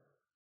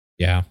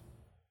 Yeah.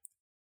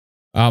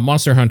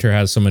 Monster Hunter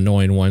has some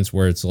annoying ones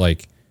where it's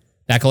like,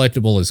 that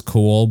collectible is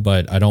cool,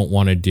 but I don't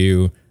want to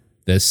do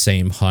the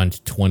same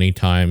hunt 20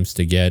 times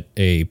to get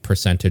a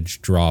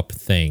percentage drop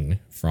thing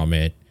from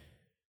it.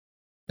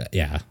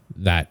 Yeah,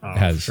 that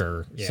has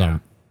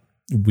some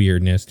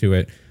weirdness to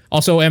it.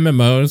 Also,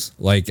 MMOs,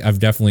 like I've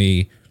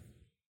definitely,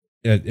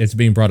 it's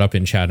being brought up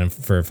in chat and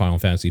for Final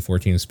Fantasy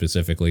 14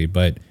 specifically,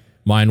 but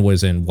mine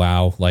was in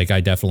WoW. Like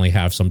I definitely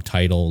have some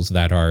titles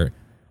that are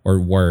or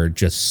were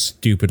just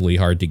stupidly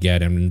hard to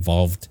get and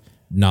involved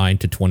 9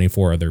 to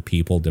 24 other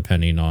people,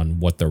 depending on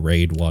what the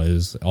raid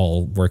was,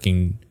 all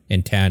working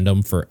in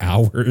tandem for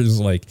hours.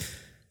 Like,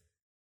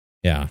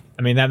 yeah.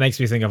 I mean, that makes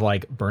me think of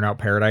like Burnout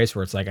Paradise,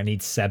 where it's like, I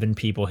need 7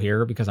 people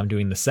here because I'm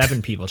doing the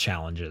 7 people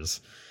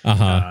challenges.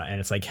 And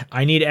it's like,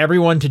 I need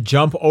everyone to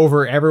jump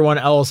over everyone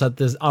else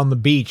on the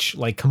beach.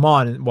 Like, come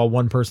on. While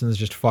one person is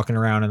just fucking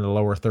around in the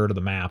lower third of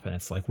the map. And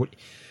it's like, what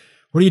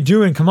are you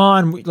doing? Come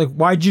on. Like,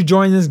 why'd you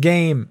join this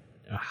game?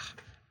 Ugh.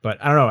 But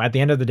I don't know. At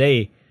the end of the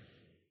day,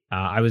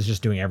 I was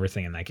just doing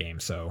everything in that game,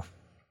 so.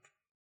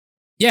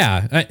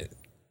 Yeah,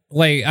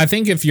 I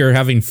think if you're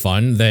having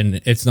fun, then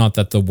it's not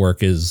that the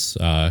work is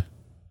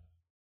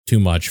too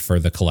much for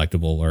the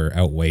collectible or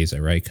outweighs it,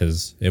 right?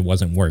 Because it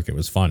wasn't work, it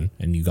was fun,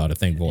 and you got a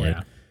thing for it.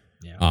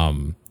 Yeah.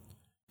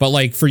 But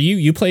like for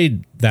you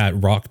played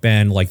that Rock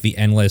Band, like the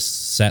endless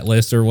set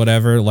list or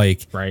whatever,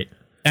 like. Right.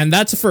 And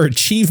that's for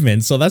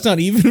achievements, so that's not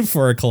even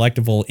for a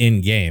collectible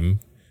in game.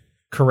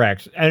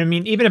 Correct. And I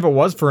mean, even if it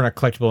was for a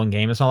collectible in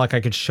game, it's not like I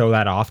could show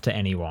that off to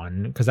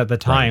anyone. Because at the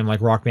time,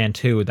 like Rock Band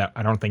 2, that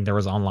I don't think there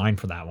was online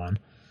for that one.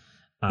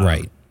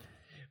 Right.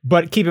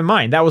 But keep in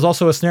mind, that was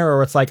also a scenario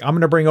where it's like, I'm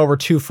going to bring over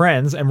 2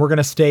 friends and we're going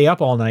to stay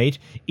up all night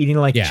eating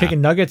like chicken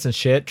nuggets and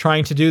shit,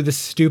 trying to do this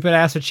stupid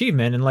ass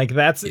achievement. And like,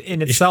 that's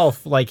in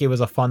itself, like it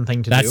was a fun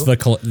thing to do. That's the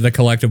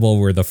collectible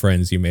were the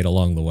friends you made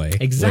along the way.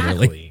 Exactly.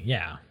 Literally.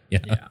 Yeah.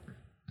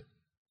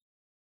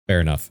 Fair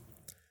enough.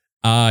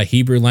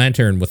 Hebrew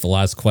Lantern with the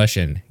last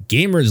question.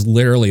 Gamers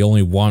literally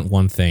only want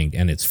one thing,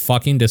 and it's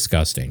fucking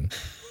disgusting.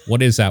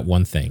 What is that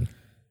one thing?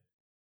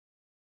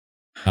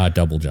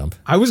 Double jump.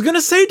 I was gonna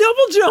say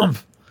double jump.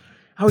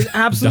 I was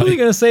absolutely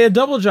going to say a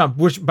double jump,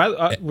 which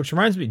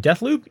reminds me,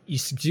 Deathloop,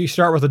 you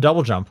start with a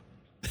double jump.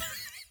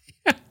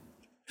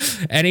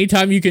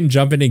 Anytime you can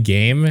jump in a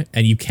game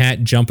and you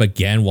can't jump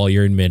again while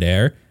you're in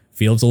midair,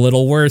 feels a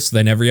little worse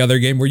than every other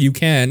game where you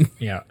can.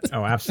 Yeah.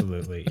 Oh,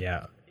 absolutely.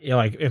 Yeah.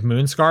 Like if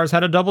Moonscars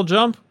had a double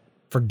jump,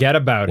 forget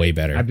about it. Way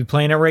better. I'd be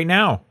playing it right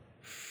now.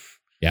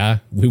 Yeah.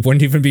 We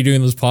wouldn't even be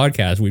doing this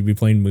podcast. We'd be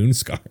playing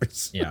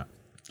Moonscars. Yeah.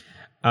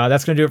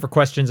 That's going to do it for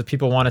questions. If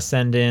people want to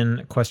send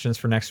in questions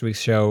for next week's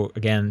show,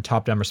 again,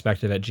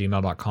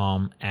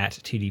 topdownperspective@gmail.com, at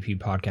TDP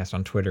Podcast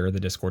on Twitter,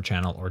 the Discord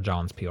channel, or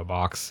John's P.O.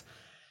 Box.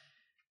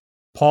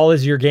 Paul,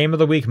 is your game of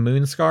the week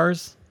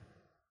Moonscars?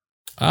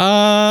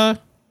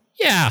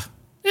 Yeah.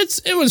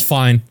 It was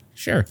fine.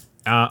 Sure.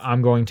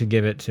 I'm going to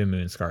give it to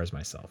Moonscars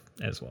myself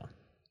as well.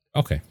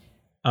 Okay.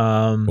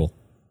 Cool.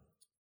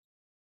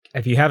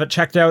 If you haven't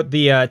checked out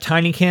the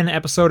Tinykin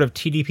episode of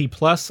TDP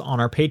Plus on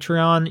our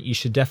Patreon, you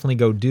should definitely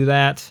go do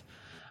that.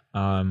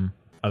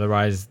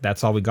 Otherwise,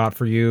 that's all we got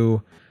for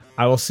you.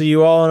 I will see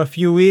you all in a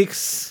few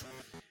weeks.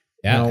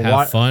 Yeah,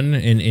 have fun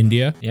in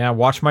India. Yeah,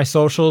 watch my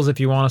socials if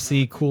you want to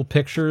see cool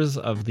pictures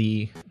of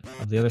the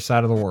other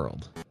side of the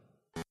world.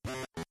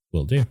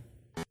 Will do.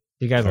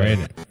 You guys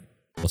later.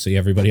 We'll see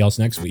everybody else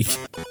next week.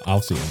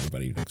 I'll see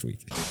everybody next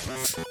week.